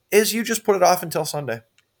is you just put it off until Sunday.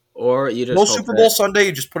 Or you just no Super Bowl Sunday.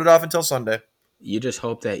 You just put it off until Sunday. You just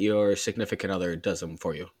hope that your significant other does them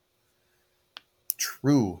for you.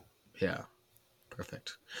 True. Yeah.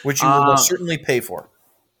 Perfect. Which you will certainly pay for.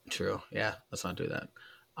 True. Yeah. Let's not do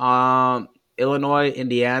that. Illinois,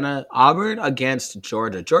 Indiana, Auburn against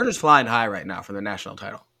Georgia. Georgia's flying high right now for the national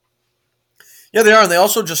title. Yeah, they are. And they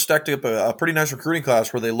also just stacked up a pretty nice recruiting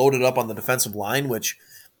class where they loaded up on the defensive line, which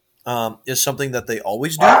is something that they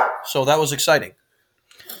always do. So that was exciting.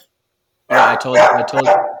 Yeah, I told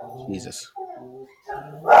you. Jesus.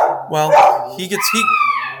 Well,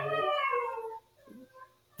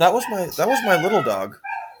 That was my little dog.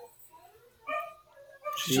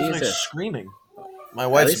 She's just screaming. My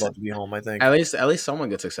wife's about to be home, I think. At least someone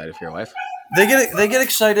gets excited for your wife. They get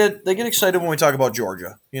excited when we talk about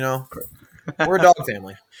Georgia, We're a dog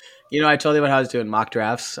family. I told you about how I was doing mock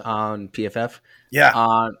drafts on PFF.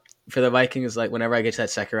 Yeah. For the Vikings, whenever I get to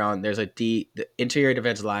that second round, there's the interior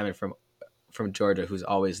defensive lineman from Georgia who's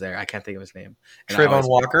always there. I can't think of his name. Trayvon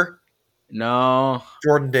Walker? No.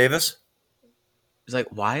 Jordan Davis? It's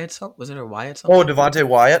Wyatt something? Was it a Wyatt something? Oh, Devontae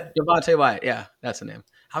Wyatt? Devontae Wyatt, yeah, that's the name.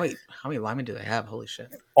 How many linemen do they have? Holy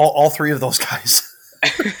shit. All 3 of those guys.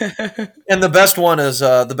 And the best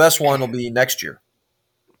one will be next year.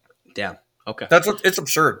 Damn. Okay. It's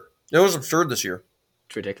absurd. It was absurd this year.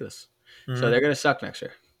 It's ridiculous. Mm-hmm. So they're going to suck next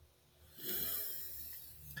year.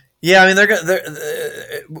 Yeah, I mean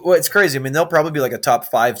it's crazy. I mean, they'll probably be a top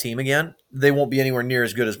 5 team again. They won't be anywhere near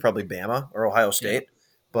as good as probably Bama or Ohio State,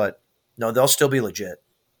 but no, they'll still be legit.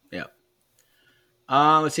 Yeah.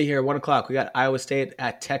 Let's see here. 1:00. We got Iowa State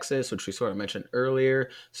at Texas, which we sort of mentioned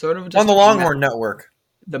earlier. Sort of just on the Longhorn Network.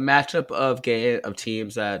 The matchup of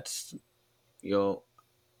teams that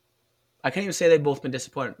I can't even say they've both been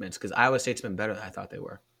disappointments because Iowa State's been better than I thought they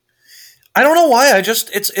were. I don't know why.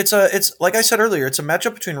 It's like I said earlier. It's a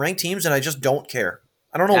matchup between ranked teams, and I just don't care.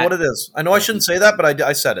 I don't know what it is. I know I shouldn't say that, but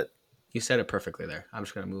I said it. You said it perfectly there. I'm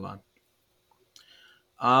just gonna move on.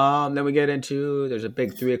 Then we get into there's a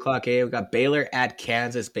big 3:00 game. We got Baylor at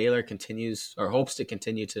Kansas. Baylor continues or hopes to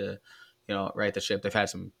continue to, right the ship. They've had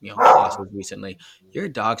some losses recently. Your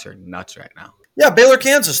dogs are nuts right now. Yeah, Baylor,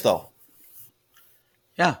 Kansas though.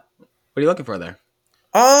 Yeah. What are you looking for there?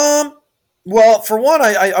 Well, for one,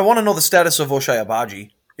 I want to know the status of Oshai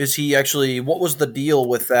Abaji. Is he actually? What was the deal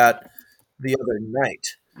with that the other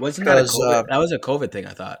night? Wasn't that a Because COVID? That was a COVID thing.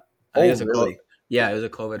 I thought. I think it oh, was a really? yeah, it was a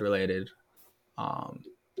COVID related um,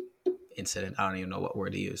 incident. I don't even know what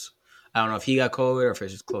word to use. I don't know if he got COVID or if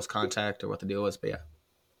it's just close contact or what the deal was. But yeah,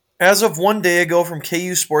 As of 1 day ago from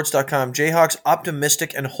KUSports.com, Jayhawks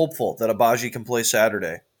optimistic and hopeful that Abaji can play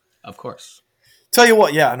Saturday. of course. Tell you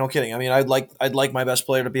what, yeah, no kidding. I mean, I'd like my best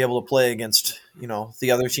player to be able to play against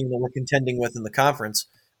the other team that we're contending with in the conference.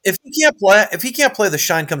 If he can't play, the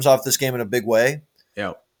shine comes off this game in a big way.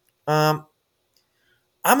 Yeah. Um,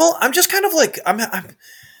 I'm just kind of like I'm this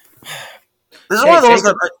is Hey, one of those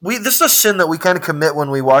take that this is a sin that we kind of commit when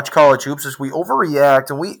we watch college hoops is we overreact,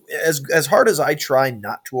 and we as hard as I try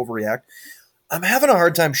not to overreact, I'm having a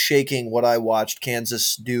hard time shaking what I watched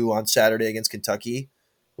Kansas do on Saturday against Kentucky,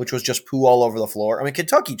 which was just poo all over the floor. I mean,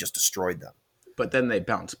 Kentucky just destroyed them. but then they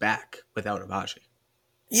bounce back without Abaji.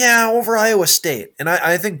 Yeah, over Iowa State, and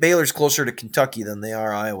I think Baylor's closer to Kentucky than they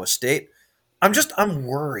are Iowa State. I'm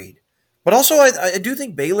worried, but also I do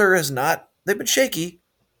think Baylor has not. They've been shaky,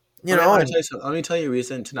 you know. Let me And tell you something. Let me tell you a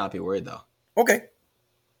reason to not be worried though. okay,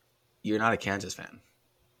 You're not a Kansas fan.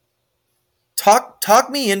 talk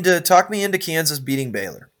me into Kansas beating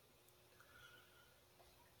Baylor.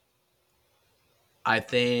 I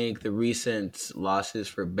think the recent losses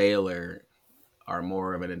for Baylor are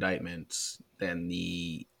more of an indictment than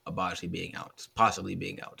the Abaji being out, possibly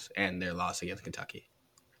being out, and their loss against Kentucky.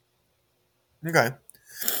 Okay.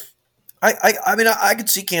 I mean I could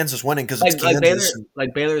see Kansas winning because it's Kansas.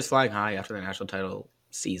 Like Baylor is flying high after the national title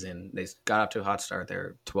season. They got off to a hot start.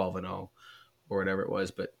 They're 12-0 or whatever it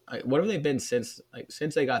was. But what have they been since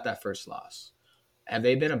they got that first loss? Have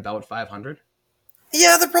they been about 500?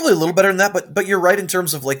 Yeah, they're probably a little better than that, but you're right in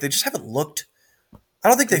terms of like they just haven't looked. I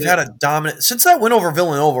don't think they've had a dominant since that win over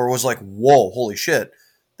Villanova was like whoa, holy shit.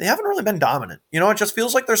 They haven't really been dominant. It just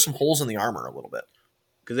feels like there's some holes in the armor a little bit.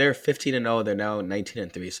 Because they're 15-0. They're now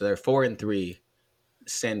 19-3. So they're 4-3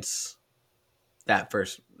 since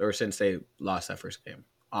since they lost that first game.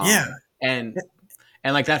 Yeah, and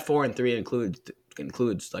like that 4-3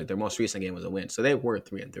 includes like their most recent game was a win. So they were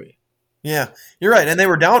 3-3. yeah, you're right, and they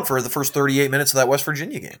were down for the first 38 minutes of that West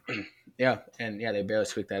Virginia game. Yeah, and yeah, they barely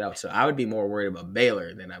squeaked that out. So I would be more worried about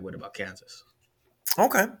Baylor than I would about Kansas.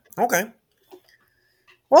 Okay.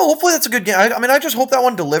 Well, hopefully that's a good game. I mean, I just hope that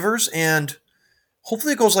one delivers, and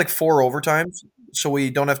hopefully it goes like 4 overtimes, so we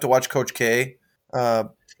don't have to watch Coach K.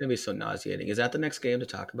 It's gonna be so nauseating. Is that the next game to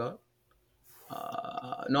talk about?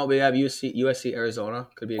 No, we have USC Arizona.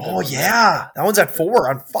 Could be a good Oh one. yeah, that one's at 4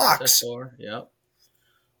 on That's Fox. 4. Yep.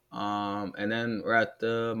 And then we're at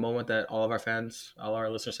the moment that all of our fans, all our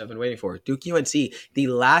listeners have been waiting for. Duke UNC, the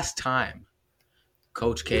last time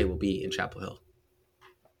Coach K will be in Chapel Hill.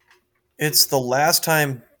 It's the last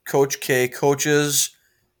time Coach K coaches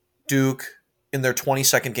Duke in their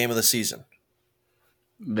 22nd game of the season.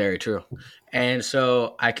 Very true. And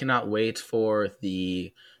so I cannot wait for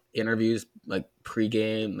the interviews, like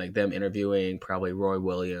pregame, like them interviewing probably Roy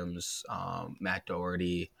Williams, Matt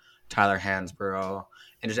Doherty, Tyler Hansborough,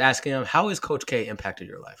 and just asking them, how has Coach K impacted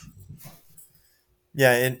your life?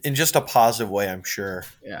 Yeah, in just a positive way, I'm sure.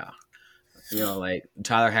 Yeah. Like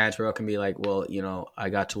Tyler Hansborough can be like, well, I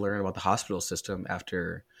got to learn about the hospital system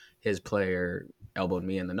after his player elbowed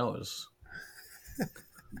me in the nose.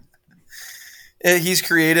 He's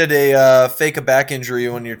created a fake a back injury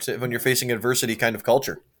when you're facing adversity kind of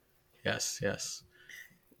culture. Yes.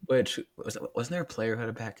 Which wasn't there a player who had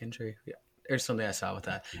a back injury? Yeah, there's something I saw with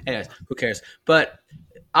that. Anyways, who cares? But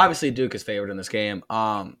obviously, Duke is favored in this game.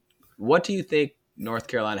 What do you think North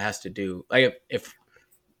Carolina has to do? Like, if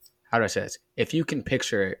how do I say this? If you can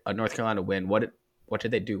picture a North Carolina win, what did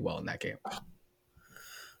they do well in that game?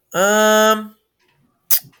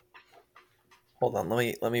 Hold on,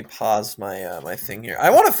 let me pause my thing here. I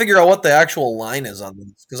want to figure out what the actual line is on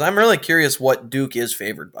this because I'm really curious what Duke is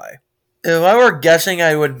favored by. If I were guessing,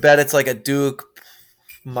 I would bet it's like a Duke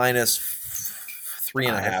minus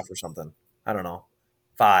 3.5 or something. I don't know,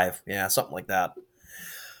 5, yeah, something like that.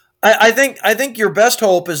 I think your best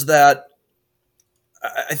hope is that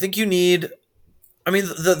I think you need. I mean,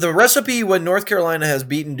 the recipe when North Carolina has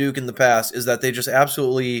beaten Duke in the past is that they just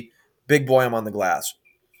absolutely big boy them on the glass.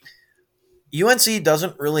 UNC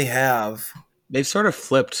doesn't really have. They've sort of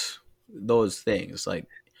flipped those things. Like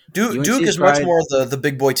Duke is much more the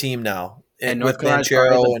big boy team now, and with North Carolina's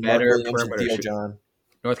Banchero and Mark better Williams and Theo John.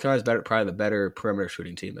 North Carolina's probably the better perimeter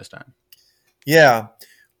shooting team this time. Yeah,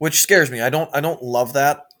 which scares me. I don't love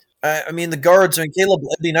that. I mean, the guards. I mean, Caleb.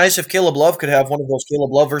 It'd be nice if Caleb Love could have one of those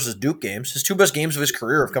Caleb Love versus Duke games. His 2 best games of his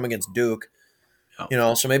career have come against Duke.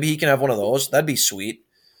 Oh. So maybe he can have one of those. That'd be sweet.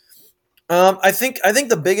 I think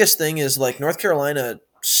the biggest thing is like North Carolina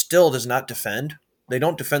still does not defend. They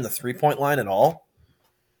don't defend the 3-point line at all,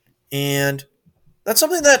 and that's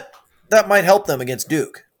something that might help them against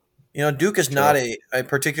Duke. Duke is not True. a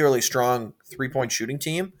particularly strong 3-point shooting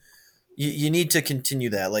team. You need to continue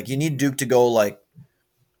that. Like you need Duke to go like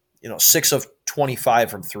 6 of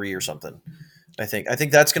 25 from three or something. I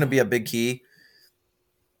think that's going to be a big key.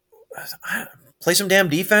 Play some damn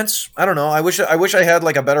defense. I don't know. I wish I had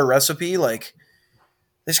like a better recipe. Like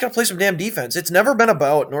they just got to play some damn defense. It's never been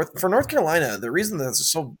about North Carolina. The reason that's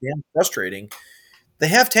so damn frustrating, they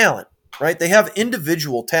have talent, right? They have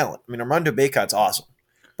individual talent. I mean, Armando Bacot's awesome.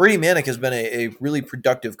 Brady Manick has been a really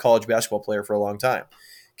productive college basketball player for a long time.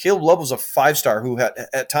 Caleb Love was a 5-star who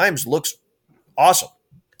at times looks awesome.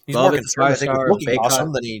 He's Love more is concerned, I think, with 5-star. looking Bacot.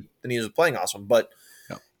 awesome than he was playing awesome. But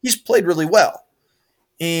No. he's played really well,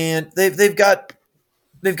 and they've got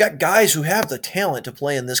guys who have the talent to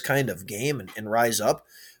play in this kind of game and rise up.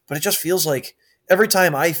 But it just feels like every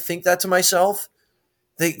time I think that to myself,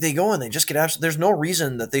 they go and they just get absolutely. There's no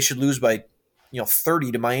reason that they should lose by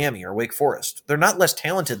 30 to Miami or Wake Forest. They're not less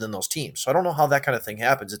talented than those teams. So I don't know how that kind of thing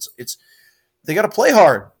happens. It's they got to play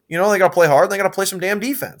hard. They got to play hard. They got to play some damn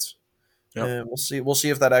defense. Yep. And we'll see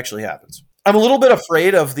if that actually happens. I'm a little bit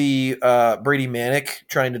afraid of the Brady Manick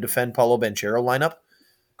trying to defend Paulo Banchero lineup.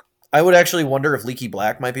 I would actually wonder if Leaky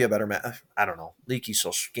Black might be a better match. I don't know. Leaky's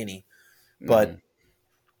so skinny, but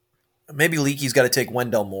maybe Leaky's got to take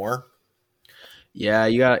Wendell Moore. Yeah,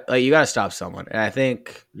 you got to stop someone, and I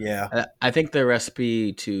think the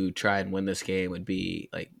recipe to try and win this game would be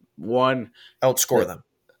like one, outscore them.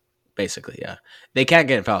 Basically, yeah, they can't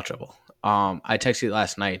get in foul trouble. I texted you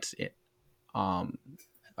last night,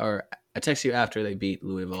 or I texted you after they beat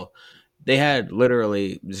Louisville. They had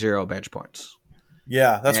literally 0 bench points.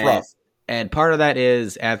 Yeah, that's rough. And part of that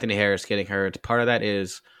is Anthony Harris getting hurt. Part of that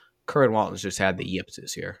is Curran Walton's just had the yips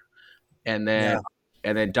this year, and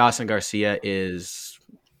then Dawson Garcia is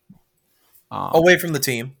away from the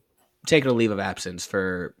team, taking a leave of absence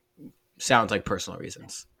for sounds like personal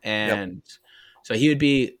reasons, and so he would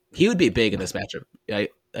be big in this matchup.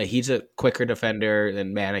 He's a quicker defender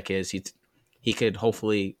than Manick is. He could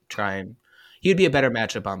hopefully he would be a better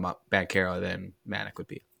matchup on Banchero than Manick would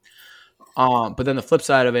be. But then the flip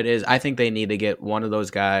side of it is I think they need to get one of those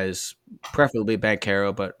guys, preferably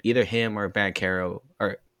Banchero, but either him or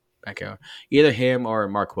either him or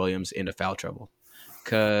Mark Williams into foul trouble,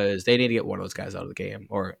 because they need to get one of those guys out of the game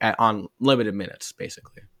or on limited minutes,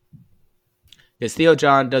 basically. Because Theo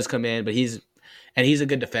John does come in, but he's a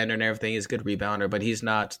good defender and everything. He's a good rebounder, but he's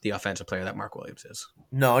not the offensive player that Mark Williams is.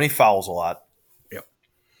 No, and he fouls a lot. Yep.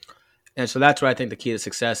 And so that's what I think the key to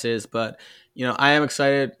success is. But, I am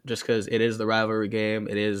excited just because it is the rivalry game.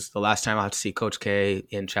 It is the last time I'll have to see Coach K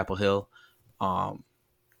in Chapel Hill.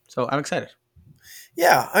 So I'm excited.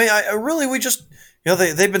 Yeah, I really, we just,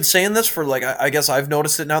 they've been saying this for like, I guess I've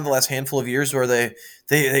noticed it now the last handful of years where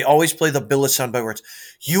they always play the Billis soundbite where it's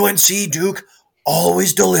UNC Duke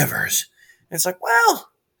always delivers. And it's like, well,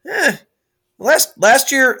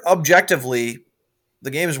 last year, objectively,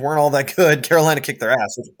 the games weren't all that good. Carolina kicked their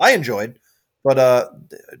ass, which I enjoyed, but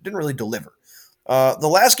it didn't really deliver. The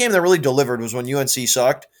last game that really delivered was when UNC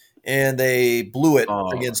sucked, and they blew it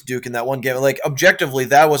against Duke in that one game. Like, objectively,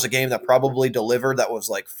 that was a game that probably delivered. That was,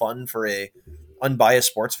 like, fun for a unbiased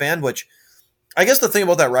sports fan, which I guess the thing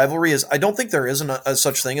about that rivalry is I don't think there is a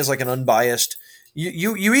such thing as, like, an unbiased –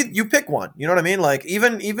 You pick one. You know what I mean? Like,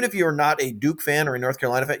 even if you're not a Duke fan or a North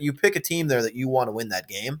Carolina fan, you pick a team there that you want to win that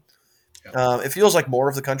game. Yeah. It feels like more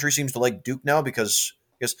of the country seems to like Duke now because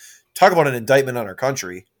talk about an indictment on our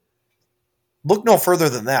country. Look no further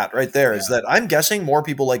than that right there. Is that I'm guessing more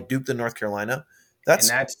people like Duke than North Carolina. That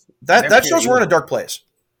shows we're in a dark place.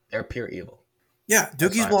 They're pure evil. Yeah,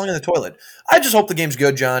 Dookies belong in the toilet. I just hope the game's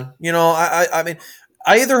good, John. I mean,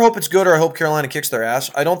 I either hope it's good or I hope Carolina kicks their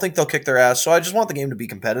ass. I don't think they'll kick their ass, so I just want the game to be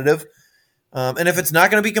competitive. And if it's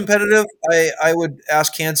not going to be competitive, I would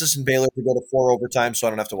ask Kansas and Baylor to go to 4 overtime so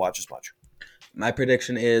I don't have to watch as much. My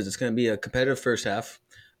prediction is it's going to be a competitive first half.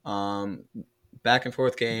 Back and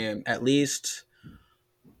forth game, at least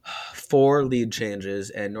 4 lead changes,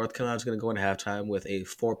 and North Carolina's going to go into halftime with a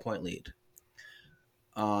 4-point lead.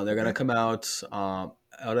 They're going to come out of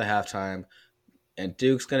halftime, and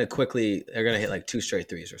Duke's going to they're going to hit like 2 straight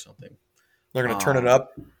threes or something. They're going to turn it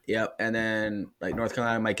up. Yep, and then like North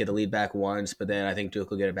Carolina might get the lead back once, but then I think Duke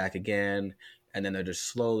will get it back again, and then they're just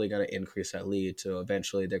slowly going to increase that lead, so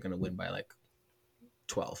eventually they're going to win by like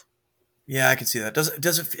 12. Yeah, I can see that.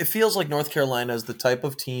 It feels like North Carolina is the type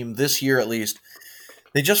of team this year at least.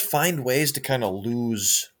 They just find ways to kind of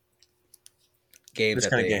lose games this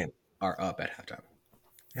that kind of they game. are up at halftime.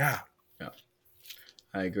 Yeah. Yeah,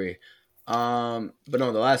 I agree. But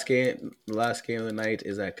no, the last game of the night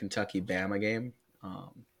is that Kentucky Bama game.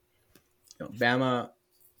 Bama,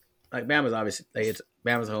 like Bama's obviously like it's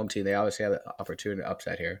Bama's a home team. They obviously have the opportunity to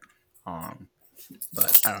upset here. Um,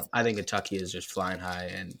 but I don't know. I think Kentucky is just flying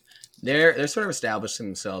high, and they're sort of establishing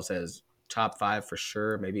themselves as top five for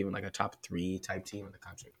sure, maybe even like a top three type team in the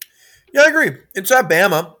country. Yeah, I agree. It's at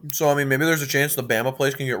Bama, so I mean, maybe there's a chance the Bama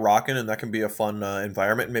place can get rocking, and that can be a fun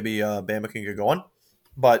environment. Maybe Bama can get going,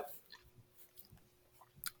 but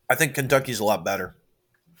I think Kentucky's a lot better.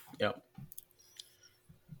 Yep.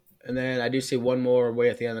 And then I do see one more way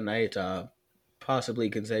at the end of the night, possibly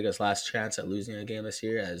Gonzaga's last chance at losing a game this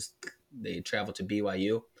year as they travel to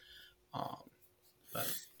BYU. Um,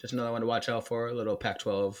 but just another one to watch out for, a little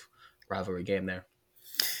Pac-12 rivalry game there.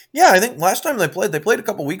 Yeah, I think last time they played a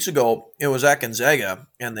couple weeks ago. It was at Gonzaga,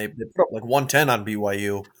 and they put up like 110 on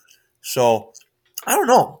BYU. So I don't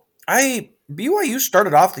know. BYU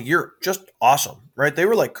started off the year just awesome, right? They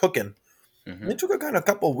were like cooking. Mm-hmm. They took a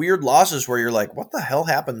couple weird losses where you're like, what the hell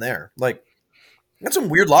happened there? Like, they had some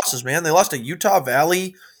weird losses, man. They lost to Utah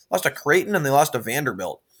Valley, lost to Creighton, and they lost to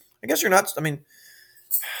Vanderbilt. I guess you're not. I mean,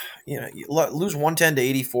 you lose 110 to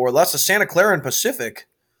 84. Lost to Santa Clara and Pacific.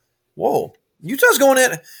 Whoa, Utah's going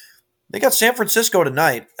in. They got San Francisco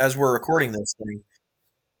tonight as we're recording this thing.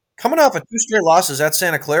 Coming off of two straight losses at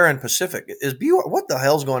Santa Clara and Pacific. What the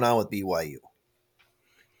hell's going on with BYU?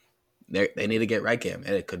 They need to get right game,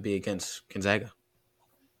 and it could be against Gonzaga.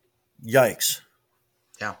 Yikes.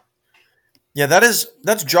 Yeah. Yeah,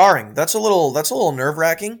 that's jarring. That's a little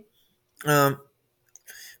nerve-wracking.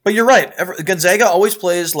 But you're right. Gonzaga always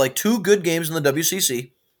plays like two good games in the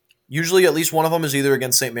WCC. Usually at least one of them is either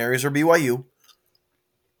against St. Mary's or BYU.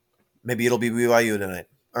 Maybe it'll be BYU tonight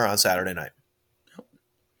or on Saturday night.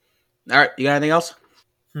 All right. You got anything else?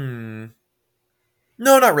 No,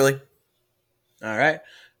 not really. All right.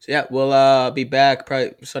 So, yeah, we'll be back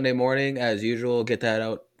probably Sunday morning as usual. Get that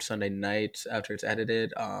out Sunday night after it's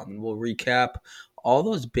edited. We'll recap all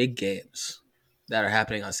those big games that are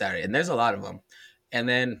happening on Saturday. And there's a lot of them. And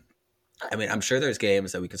then, I mean, I'm sure there's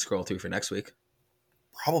games that we can scroll through for next week.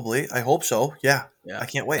 Probably. I hope so. Yeah. I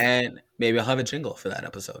can't wait. And maybe I'll have a jingle for that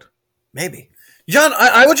episode. Maybe. John,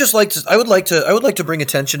 I would just like to I would like to bring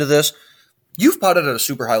attention to this. You've potted at a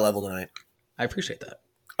super high level tonight. I appreciate that.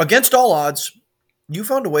 Against all odds, you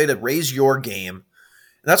found a way to raise your game. And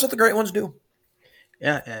that's what the great ones do.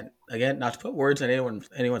 Yeah, and again, not to put words in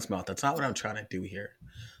anyone's mouth. That's not what I'm trying to do here.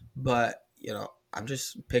 But, I'm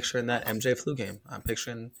just picturing that MJ flu game. I'm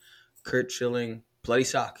picturing Kurt Schilling, bloody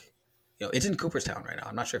sock. It's in Cooperstown right now.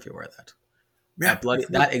 I'm not sure if you're aware of that. Yeah.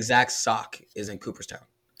 That exact sock is in Cooperstown.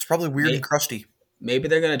 It's probably weird and crusty. Maybe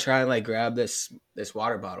they're going to try and like grab this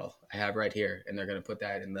water bottle I have right here, and they're going to put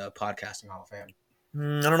that in the podcasting Hall of Fame.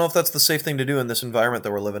 I don't know if that's the safe thing to do in this environment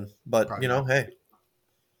that we're living. But, hey,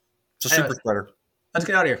 it's a super spreader. Let's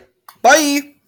get out of here. Bye.